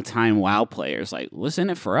longtime WoW players? Like, what's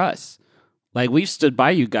in it for us? Like, we've stood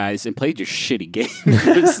by you guys and played your shitty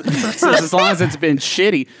games. So as long as it's been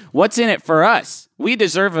shitty, what's in it for us? We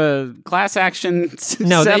deserve a class action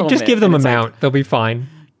No, settlement. just give them a And it's mount. They'll be fine.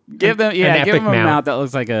 Give them, give epic them a mount. mount that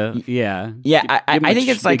looks like a, Yeah, Give them I a think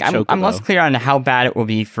it's like, big I'm less chocobo. clear on how bad it will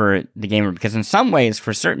be for the gamer, because in some ways,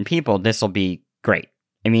 for certain people, this will be great.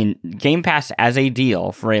 I mean, Game Pass as a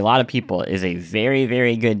deal for a lot of people is a very,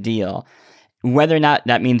 very good deal. Whether or not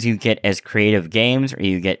that means you get as creative games or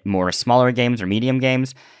you get more smaller games or medium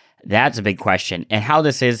games, that's a big question. And how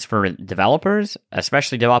this is for developers,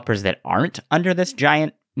 especially developers that aren't under this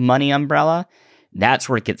giant money umbrella, that's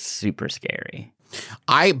where it gets super scary.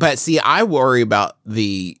 I worry about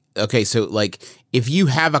so like if you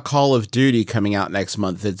have a Call of Duty coming out next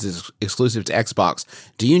month that's exclusive to Xbox,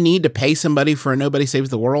 do you need to pay somebody for a Nobody Saves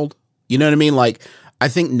the World? You know what I mean? Like, I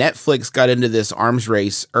think Netflix got into this arms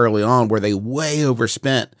race early on where they way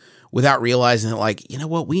overspent without realizing that, like, you know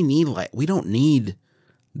what, we don't need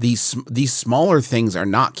these smaller things are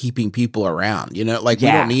not keeping people around, you know, like we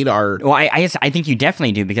don't need our. Well, I think you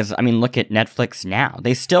definitely do, because I mean, look at Netflix now.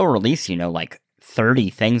 They still release, like 30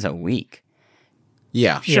 things a week.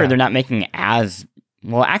 Yeah. Sure, they're not making as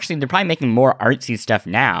well. Actually, they're probably making more artsy stuff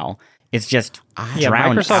now. It's just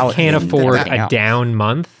drowned Microsoft out can't in afford everything a else. down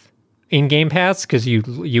month in Game Pass because you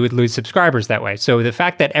would lose subscribers that way. So the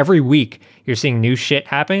fact that every week you're seeing new shit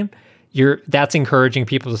happen, that's encouraging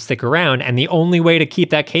people to stick around. And the only way to keep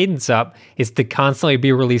that cadence up is to constantly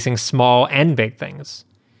be releasing small and big things.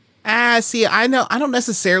 See, I don't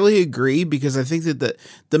necessarily agree, because I think that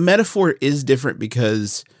the metaphor is different,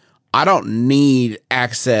 because I don't need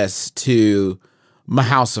access to my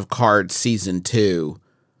House of Cards season 2.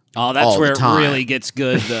 Oh, that's where it really gets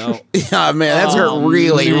good, though. Yeah, man, that's where it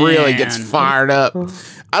really gets fired up.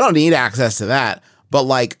 I don't need access to that, but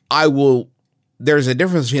like there's a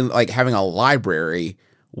difference between like having a library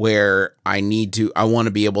where I want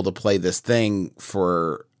to be able to play this thing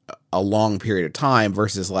for a long period of time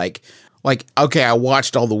versus like, okay, I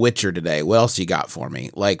watched all The Witcher today. What else you got for me?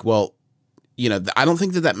 Like, well, I don't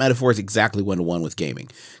think that metaphor is exactly one-to-one with gaming,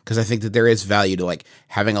 because I think that there is value to like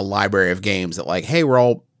having a library of games that like, hey, we're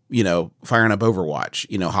all, firing up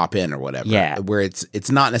Overwatch, hop in or whatever. Yeah. Where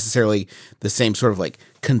it's not necessarily the same sort of like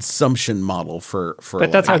consumption model for.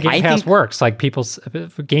 But that's how Game Pass works. Like people's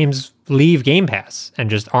games leave Game Pass and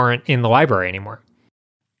just aren't in the library anymore.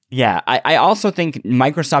 Yeah, I also think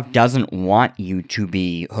Microsoft doesn't want you to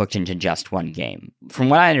be hooked into just one game. From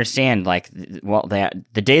what I understand,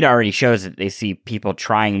 the data already shows that they see people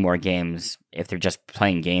trying more games if they're just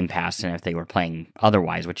playing Game Pass than if they were playing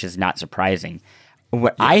otherwise, which is not surprising.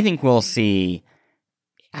 What I think we'll see,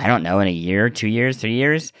 I don't know, in a year, 2 years, 3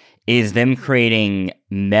 years, is them creating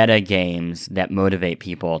meta games that motivate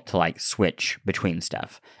people to like switch between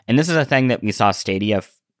stuff. And this is a thing that we saw Stadia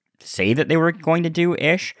say that they were going to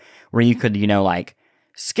do-ish, where you could,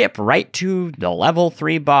 skip right to the level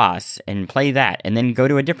 3 boss and play that, and then go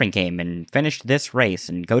to a different game and finish this race,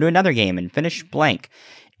 and go to another game and finish blank.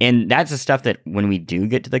 And that's the stuff that when we do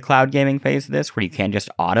get to the cloud gaming phase of this, where you can just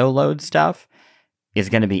auto-load stuff, is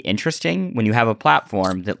going to be interesting when you have a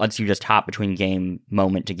platform that lets you just hop between game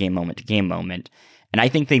moment to game moment to game moment. And I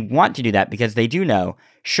think they want to do that because they do know,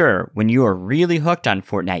 sure, when you are really hooked on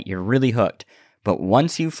Fortnite, you're really hooked. But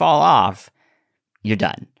once you fall off, you're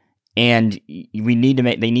done. And they need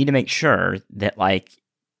to make sure that like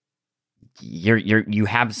you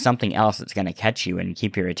have something else that's going to catch you and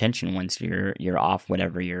keep your attention once you're off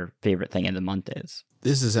whatever your favorite thing of the month is.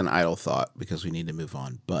 This is an idle thought because we need to move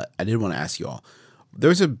on, but I did want to ask you all. There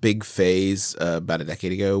was a big phase about a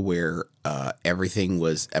decade ago where everything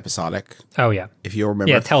was episodic. Oh yeah, if you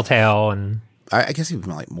remember, yeah, Telltale and I guess even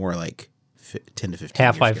like more like 10 to 15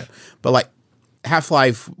 Half-Life. years ago. But like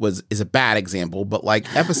Half-Life is a bad example, but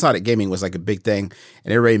like episodic gaming was like a big thing,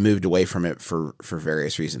 and everybody moved away from it for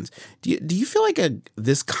various reasons. Do you feel like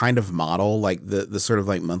this kind of model, like the sort of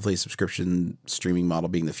like monthly subscription streaming model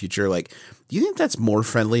being the future, like do you think that's more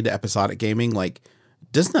friendly to episodic gaming? Like,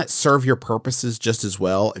 doesn't that serve your purposes just as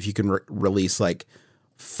well if you can release like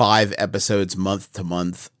 5 episodes month to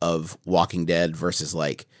month of Walking Dead versus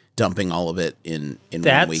like dumping all of it in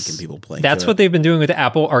 1 week and people playing? That's what they've been doing with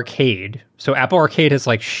Apple Arcade. So Apple Arcade has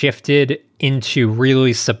like shifted into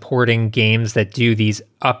really supporting games that do these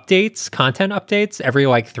updates, content updates every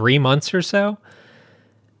like 3 months or so.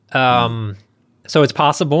 So it's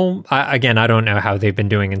possible. I don't know how they've been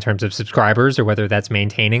doing in terms of subscribers or whether that's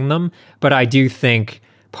maintaining them. But I do think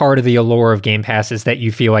part of the allure of Game Pass is that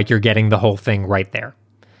you feel like you're getting the whole thing right there.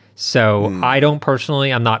 So I'm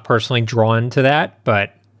not personally drawn to that,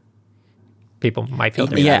 but people might feel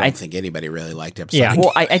different. I don't think anybody really liked episodic. Yeah,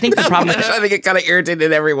 well, I think the problem. I think it kind of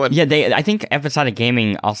irritated everyone. Yeah, I think episodic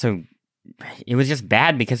gaming also, it was just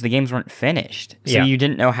bad because the games weren't finished, so you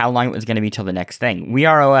didn't know how long it was going to be till the next thing. We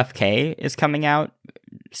Are OFK is coming out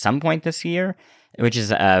some point this year, which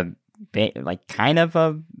is like kind of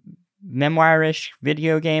a memoir-ish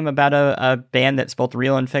video game about a band that's both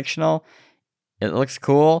real and fictional. It looks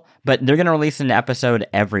cool, but they're going to release an episode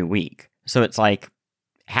every week. So it's like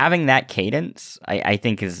having that cadence, I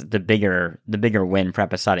think, is the bigger win for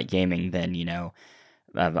episodic gaming than,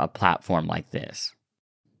 a platform like this.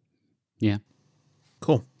 Yeah.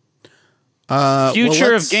 Cool.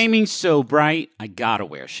 Future of gaming so bright, I gotta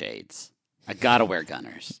wear shades. I gotta wear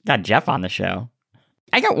Gunners. Got Jeff on the show.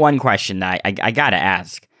 I got one question that I gotta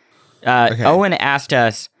ask. Okay. Owen asked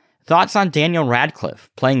us, thoughts on Daniel Radcliffe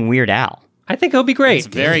playing Weird Al? I think he'll be great. It's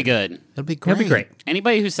very good. It'll be great. He'll be great.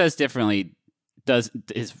 Anybody who says differently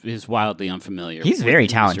is wildly unfamiliar. He's very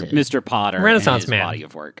talented. Mr. Potter, Renaissance and his man. body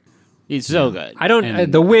of work. He's so good. I don't.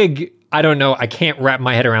 And- the wig. I don't know. I can't wrap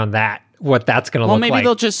my head around that. What that's going to well, look maybe like.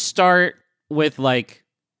 they'll just start with like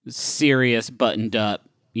serious, buttoned up,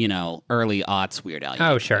 early aughts Weird Al.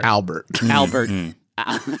 Oh, sure. Albert. Albert.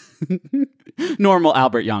 Normal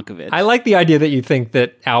Albert Yankovic. I like the idea that you think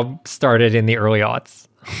that Al started in the early aughts.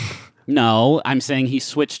 No, I'm saying he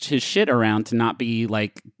switched his shit around to not be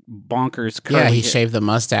like bonkers curly. Yeah, he hair. shaved the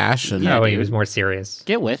mustache. And No, he dude. was more serious.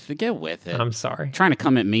 Get with it. I'm sorry. Trying to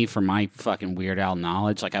come at me for my fucking Weird Al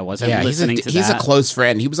knowledge, like I wasn't yeah, listening to he's that. a close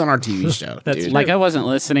friend. He was on our TV show. That's dude. true. Like I wasn't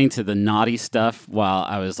listening to the naughty stuff while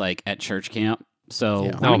I was like at church camp. So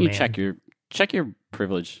Yeah. why don't Oh, you man. check your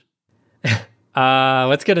privilege?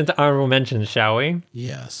 Let's get into honorable mentions, shall we?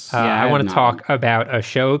 Yes. Yeah, I I want have to not. talk about a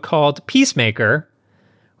show called Peacemaker,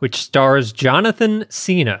 which stars Jonathan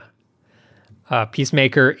Cena.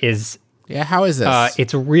 Peacemaker is Yeah, how is this?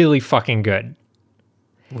 it's really fucking good.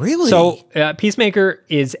 really? So, Peacemaker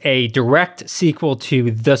is a direct sequel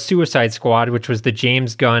to The Suicide Squad, which was the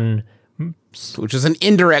James Gunn. Which is an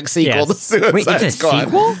indirect sequel Yes. to Suicide Wait, it's a Squad.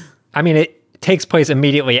 sequel? I mean, it takes place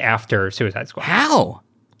immediately after Suicide Squad. How?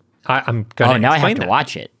 I'm gonna. Oh, now I have explain to that.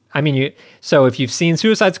 watch it. I mean, so if you've seen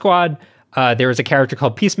Suicide Squad, there is a character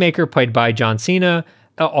called Peacemaker played by John Cena.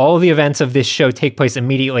 All of the events of this show take place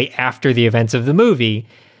immediately after the events of the movie.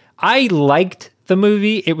 I liked the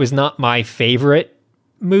movie. It was not my favorite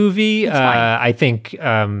movie. I think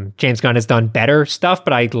James Gunn has done better stuff,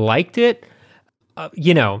 but I liked it.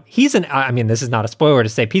 This is not a spoiler to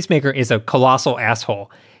say Peacemaker is a colossal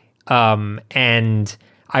asshole. And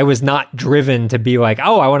I was not driven to be like,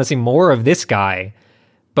 oh, I want to see more of this guy.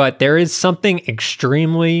 But there is something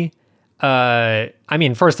extremely,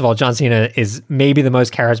 first of all, John Cena is maybe the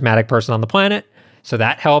most charismatic person on the planet. So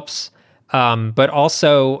that helps. But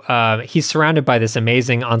also, he's surrounded by this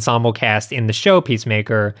amazing ensemble cast in the show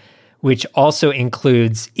Peacemaker, which also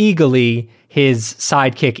includes Eagly, his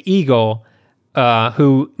sidekick Eagle,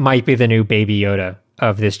 who might be the new Baby Yoda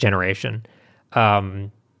of this generation.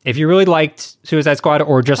 If you really liked Suicide Squad,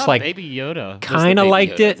 or just like Baby Yoda, was the kinda Baby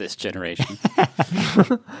liked Yoda it. of this generation.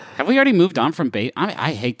 Have we already moved on from Baby?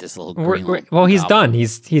 I hate this little. Green little he's goblin. done.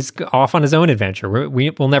 He's off on his own adventure.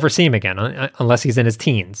 We'll never see him again unless he's in his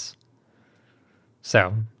teens.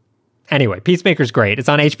 So, anyway, Peacemaker's great. It's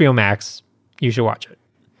on HBO Max. You should watch it.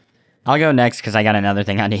 I'll go next because I got another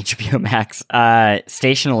thing on HBO Max.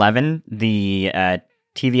 Station 11, the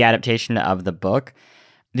TV adaptation of the book.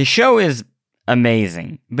 The show is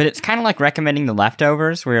amazing, but it's kind of like recommending The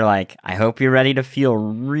Leftovers, where you're like, I hope you're ready to feel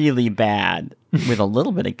really bad with a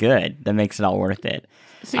little bit of good that makes it all worth it.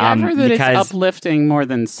 See, I've heard that because- it's uplifting more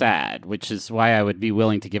than sad, which is why I would be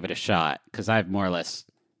willing to give it a shot, because I've more or less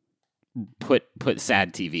put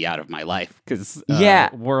sad TV out of my life, because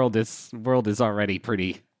Yeah. world is already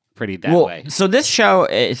pretty that way. So this show,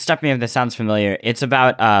 stop me if this sounds familiar. It's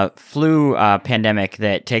about a flu pandemic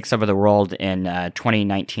that takes over the world in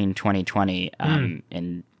 2019, 2020.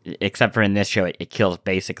 And except for in this show, it kills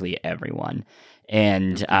basically everyone.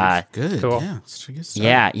 And Good. Cool. Yeah. It's good stuff.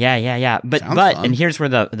 yeah. But Sounds fun. and here's where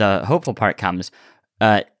the hopeful part comes.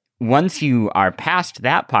 Once you are past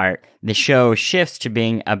that part, the show shifts to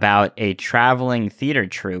being about a traveling theater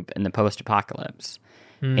troupe in the post-apocalypse.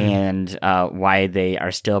 And why they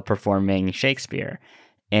are still performing Shakespeare.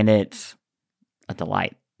 And it's a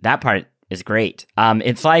delight. That part is great.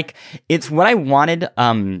 It's what I wanted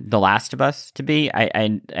The Last of Us to be.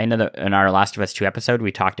 I know that in our Last of Us 2 episode,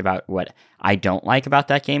 we talked about what I don't like about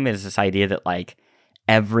that game is this idea that like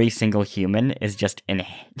every single human is just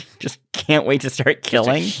can't wait to start Just a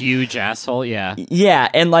killing. huge asshole, yeah. Yeah,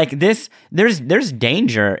 and like this, there's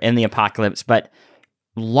danger in the apocalypse, but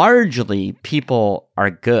largely people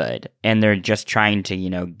are good and they're just trying to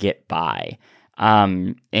get by.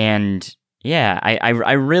 And yeah, I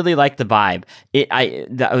really like the vibe.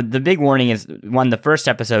 The big warning is, one, the first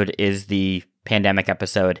episode is the pandemic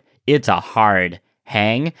episode. It's a hard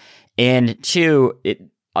hang, and two,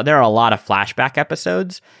 there are a lot of flashback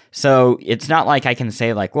episodes. So it's not like I can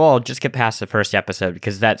say like, well, just get past the first episode,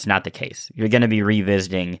 because that's not the case. You're going to be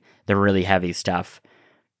revisiting the really heavy stuff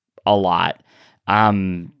a lot.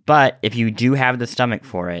 But if you do have the stomach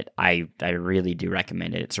for it, I really do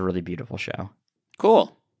recommend it. It's a really beautiful show.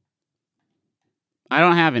 Cool. I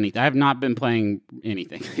don't have any. I have not been playing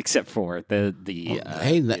anything except for the.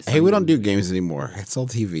 Hey, we don't do games anymore. It's all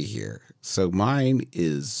TV here. So mine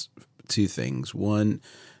is two things. One,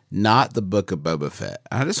 not the Book of Boba Fett.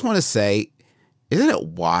 I just want to say, isn't it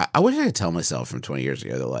wild? I wish I could tell myself from 20 years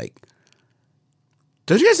ago. They're like,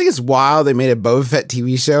 don't you guys think it's wild they made a Boba Fett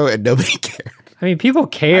TV show and nobody cared? I mean, people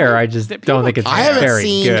care. I just don't think it's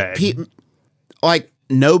very good. Like,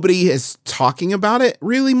 nobody is talking about it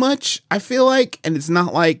really much, I feel like. And it's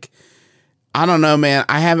not like, I don't know, man.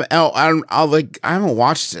 I haven't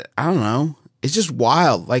watched it. I don't know. It's just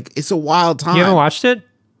wild. Like, it's a wild time. You haven't watched it?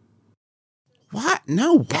 What?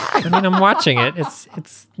 No. Why? I mean, I'm watching it.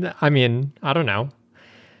 I mean, I don't know.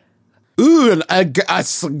 Ooh, a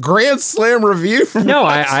grand slam review from No,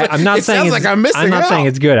 I'm not saying sounds like I'm missing I'm not out. saying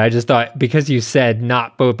it's good. I just thought because you said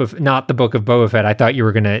not the Book of Boba Fett, I thought you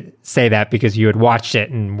were going to say that because you had watched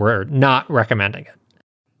it and were not recommending it.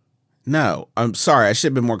 No, I'm sorry. I should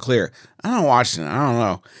have been more clear. I don't watch it. I don't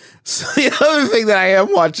know. So the other thing that I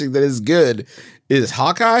am watching that is good is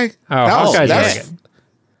Hawkeye. Oh, Hawkeye's very good.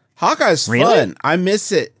 Hawkeye's fun. I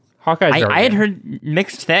miss it. Hawkeye's very I had good. heard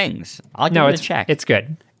mixed things. I'll give it a check. It's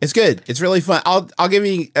good. It's good. It's really fun. I'll give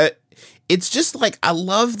you. It's just like I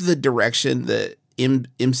love the direction that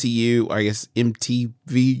MCU, or I guess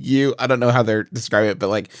MTVU. I don't know how they're describing it, but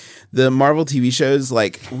like the Marvel TV shows,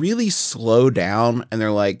 like really slow down, and they're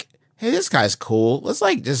like, "Hey, this guy's cool. Let's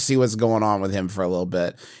like just see what's going on with him for a little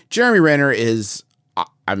bit." Jeremy Renner is,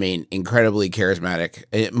 I mean, incredibly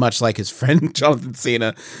charismatic, much like his friend Jonathan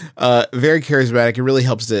Cena. Very charismatic. It really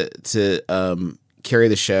helps to carry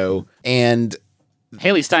the show. And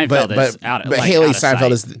Haley Steinfeld is out. But Haley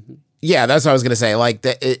Steinfeld is, that's what I was gonna say. Like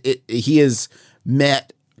he is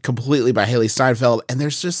met completely by Haley Steinfeld, and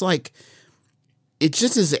there's just like, it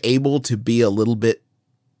just is able to be a little bit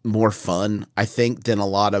more fun, I think, than a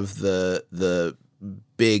lot of the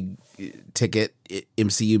big ticket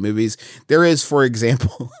MCU movies. There is, for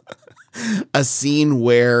example, a scene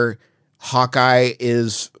where Hawkeye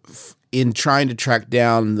is in trying to track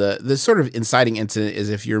down the sort of inciting incident is,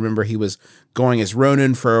 if you remember, he was going as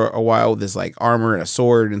Ronin for a while with his like armor and a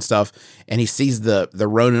sword and stuff, and he sees the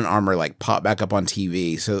Ronin armor like pop back up on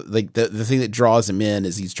TV. So like the thing that draws him in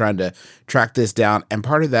is he's trying to track this down, and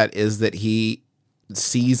part of that is that he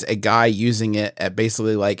sees a guy using it at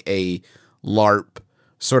basically like a LARP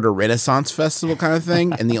sort of Renaissance festival kind of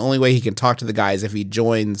thing, and the only way he can talk to the guy is if he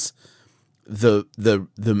joins the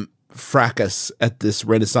fracas at this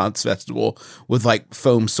Renaissance festival with like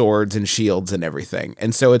foam swords and shields and everything.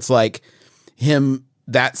 And so it's like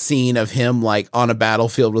that scene of him like on a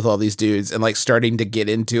battlefield with all these dudes and like starting to get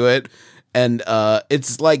into it. And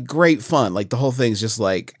it's like great fun. Like the whole thing's just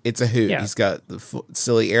like, it's a hoot. Yeah. He's got the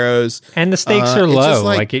silly arrows. And the stakes are it's low. just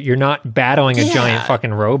Like you're not battling a giant Yeah.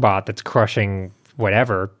 fucking robot that's crushing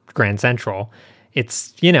whatever, Grand Central.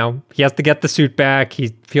 It's, he has to get the suit back. He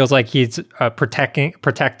feels like he's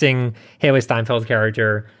protecting Haley Steinfeld's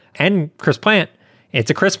character and Chris Plant. It's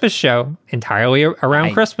a Christmas show entirely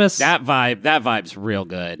around Christmas. That vibe's real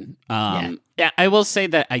good. Yeah, I will say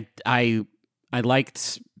that I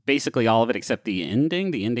liked basically all of it except the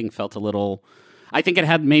ending. The ending felt a little. I think it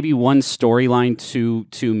had maybe one storyline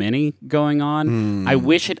too many going on. I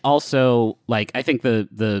wish it also, like, I think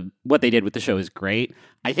the what they did with the show is great.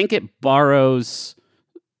 I think it borrows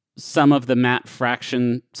some of the Matt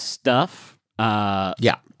Fraction stuff.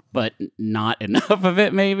 But not enough of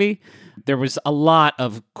it, maybe. There was a lot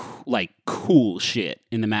of cool shit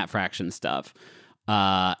in the Matt Fraction stuff.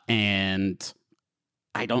 And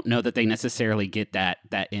I don't know that they necessarily get that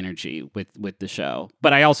energy with the show.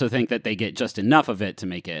 But I also think that they get just enough of it to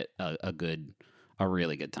make it a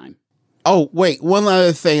really good time. Oh, wait, one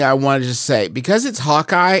other thing I wanted to say. Because it's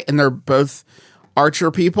Hawkeye and they're both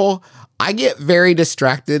Archer people, I get very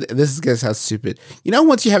distracted. And this is going to sound stupid.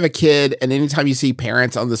 Once you have a kid and anytime you see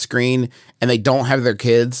parents on the screen and they don't have their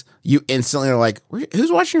kids, you instantly are like,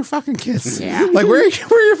 who's watching your fucking kids? Yeah. Like, where are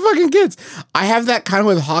your fucking kids? I have that kind of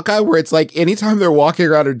with Hawkeye where it's like anytime they're walking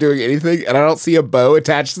around or doing anything and I don't see a bow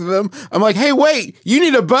attached to them, I'm like, hey, wait, you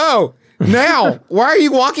need a bow now. Why are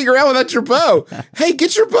you walking around without your bow? Hey,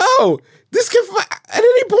 get your bow. This could, at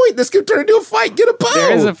any point, this could turn into a fight. Get a bow.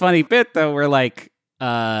 There is a funny bit, though, where like,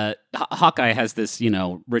 Hawkeye has this,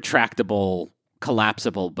 retractable,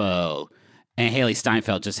 collapsible bow, And Haley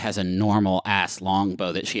Steinfeld just has a normal ass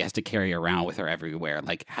longbow that she has to carry around with her everywhere.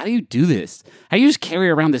 Like, how do you do this? How do you just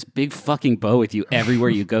carry around this big fucking bow with you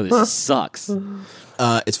everywhere you go? This sucks.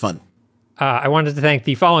 It's fun. I wanted to thank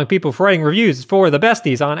the following people for writing reviews for the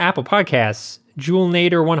besties on Apple Podcasts.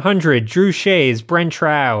 Julnader 100, Drew Shays, Brent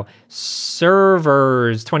Trow,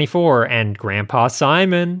 Servers 24, and Grandpa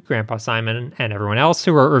Simon, and everyone else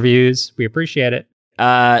who wrote reviews. We appreciate it.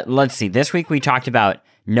 Let's see. This week we talked about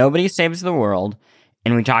Nobody Saves the World,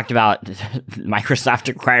 and we talked about Microsoft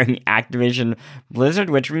acquiring Activision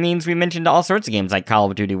Blizzard, which means we mentioned all sorts of games like Call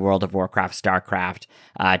of Duty, World of Warcraft, StarCraft,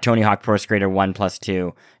 Tony Hawk Pro Skater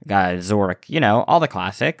 1+2, Zork, all the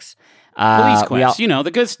classics. Police Quest,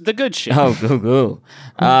 the good shit. Oh, goo.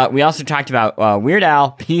 We also talked about Weird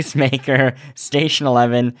Al, Peacemaker, Station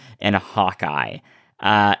 11, and Hawkeye.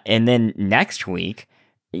 And then next week,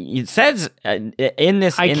 it says in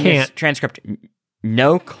this transcript,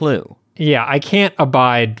 no clue. Yeah, I can't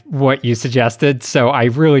abide what you suggested, so I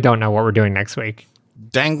really don't know what we're doing next week.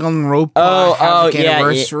 Danganronpa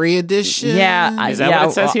Anniversary Edition. Yeah, is that what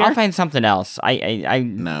it says here? I'll find something else.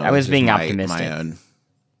 I was being optimistic. My own.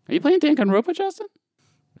 Are you playing Danganronpa, Justin?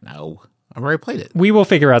 No, I've already played it. We will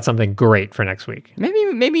figure out something great for next week.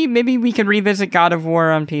 Maybe we could revisit God of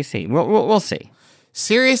War on PC. We'll see.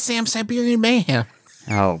 Serious Sam Siberian Mayhem.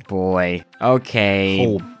 Oh boy. Okay.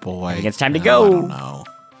 Oh boy. I think it's time to go. I don't know.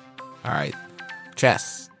 All right,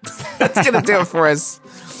 Chess. That's gonna do it for us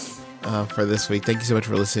for this week. Thank you so much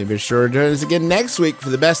for listening. Be sure to join us again next week for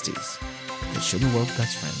the besties. They show the world's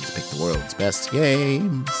best friends pick the world's best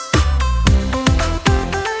games.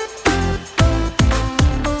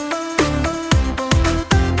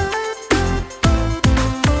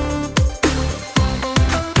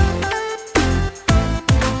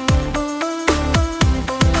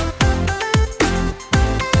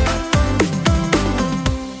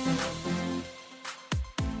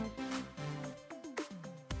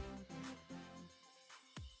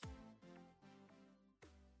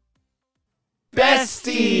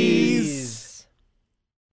 Besties!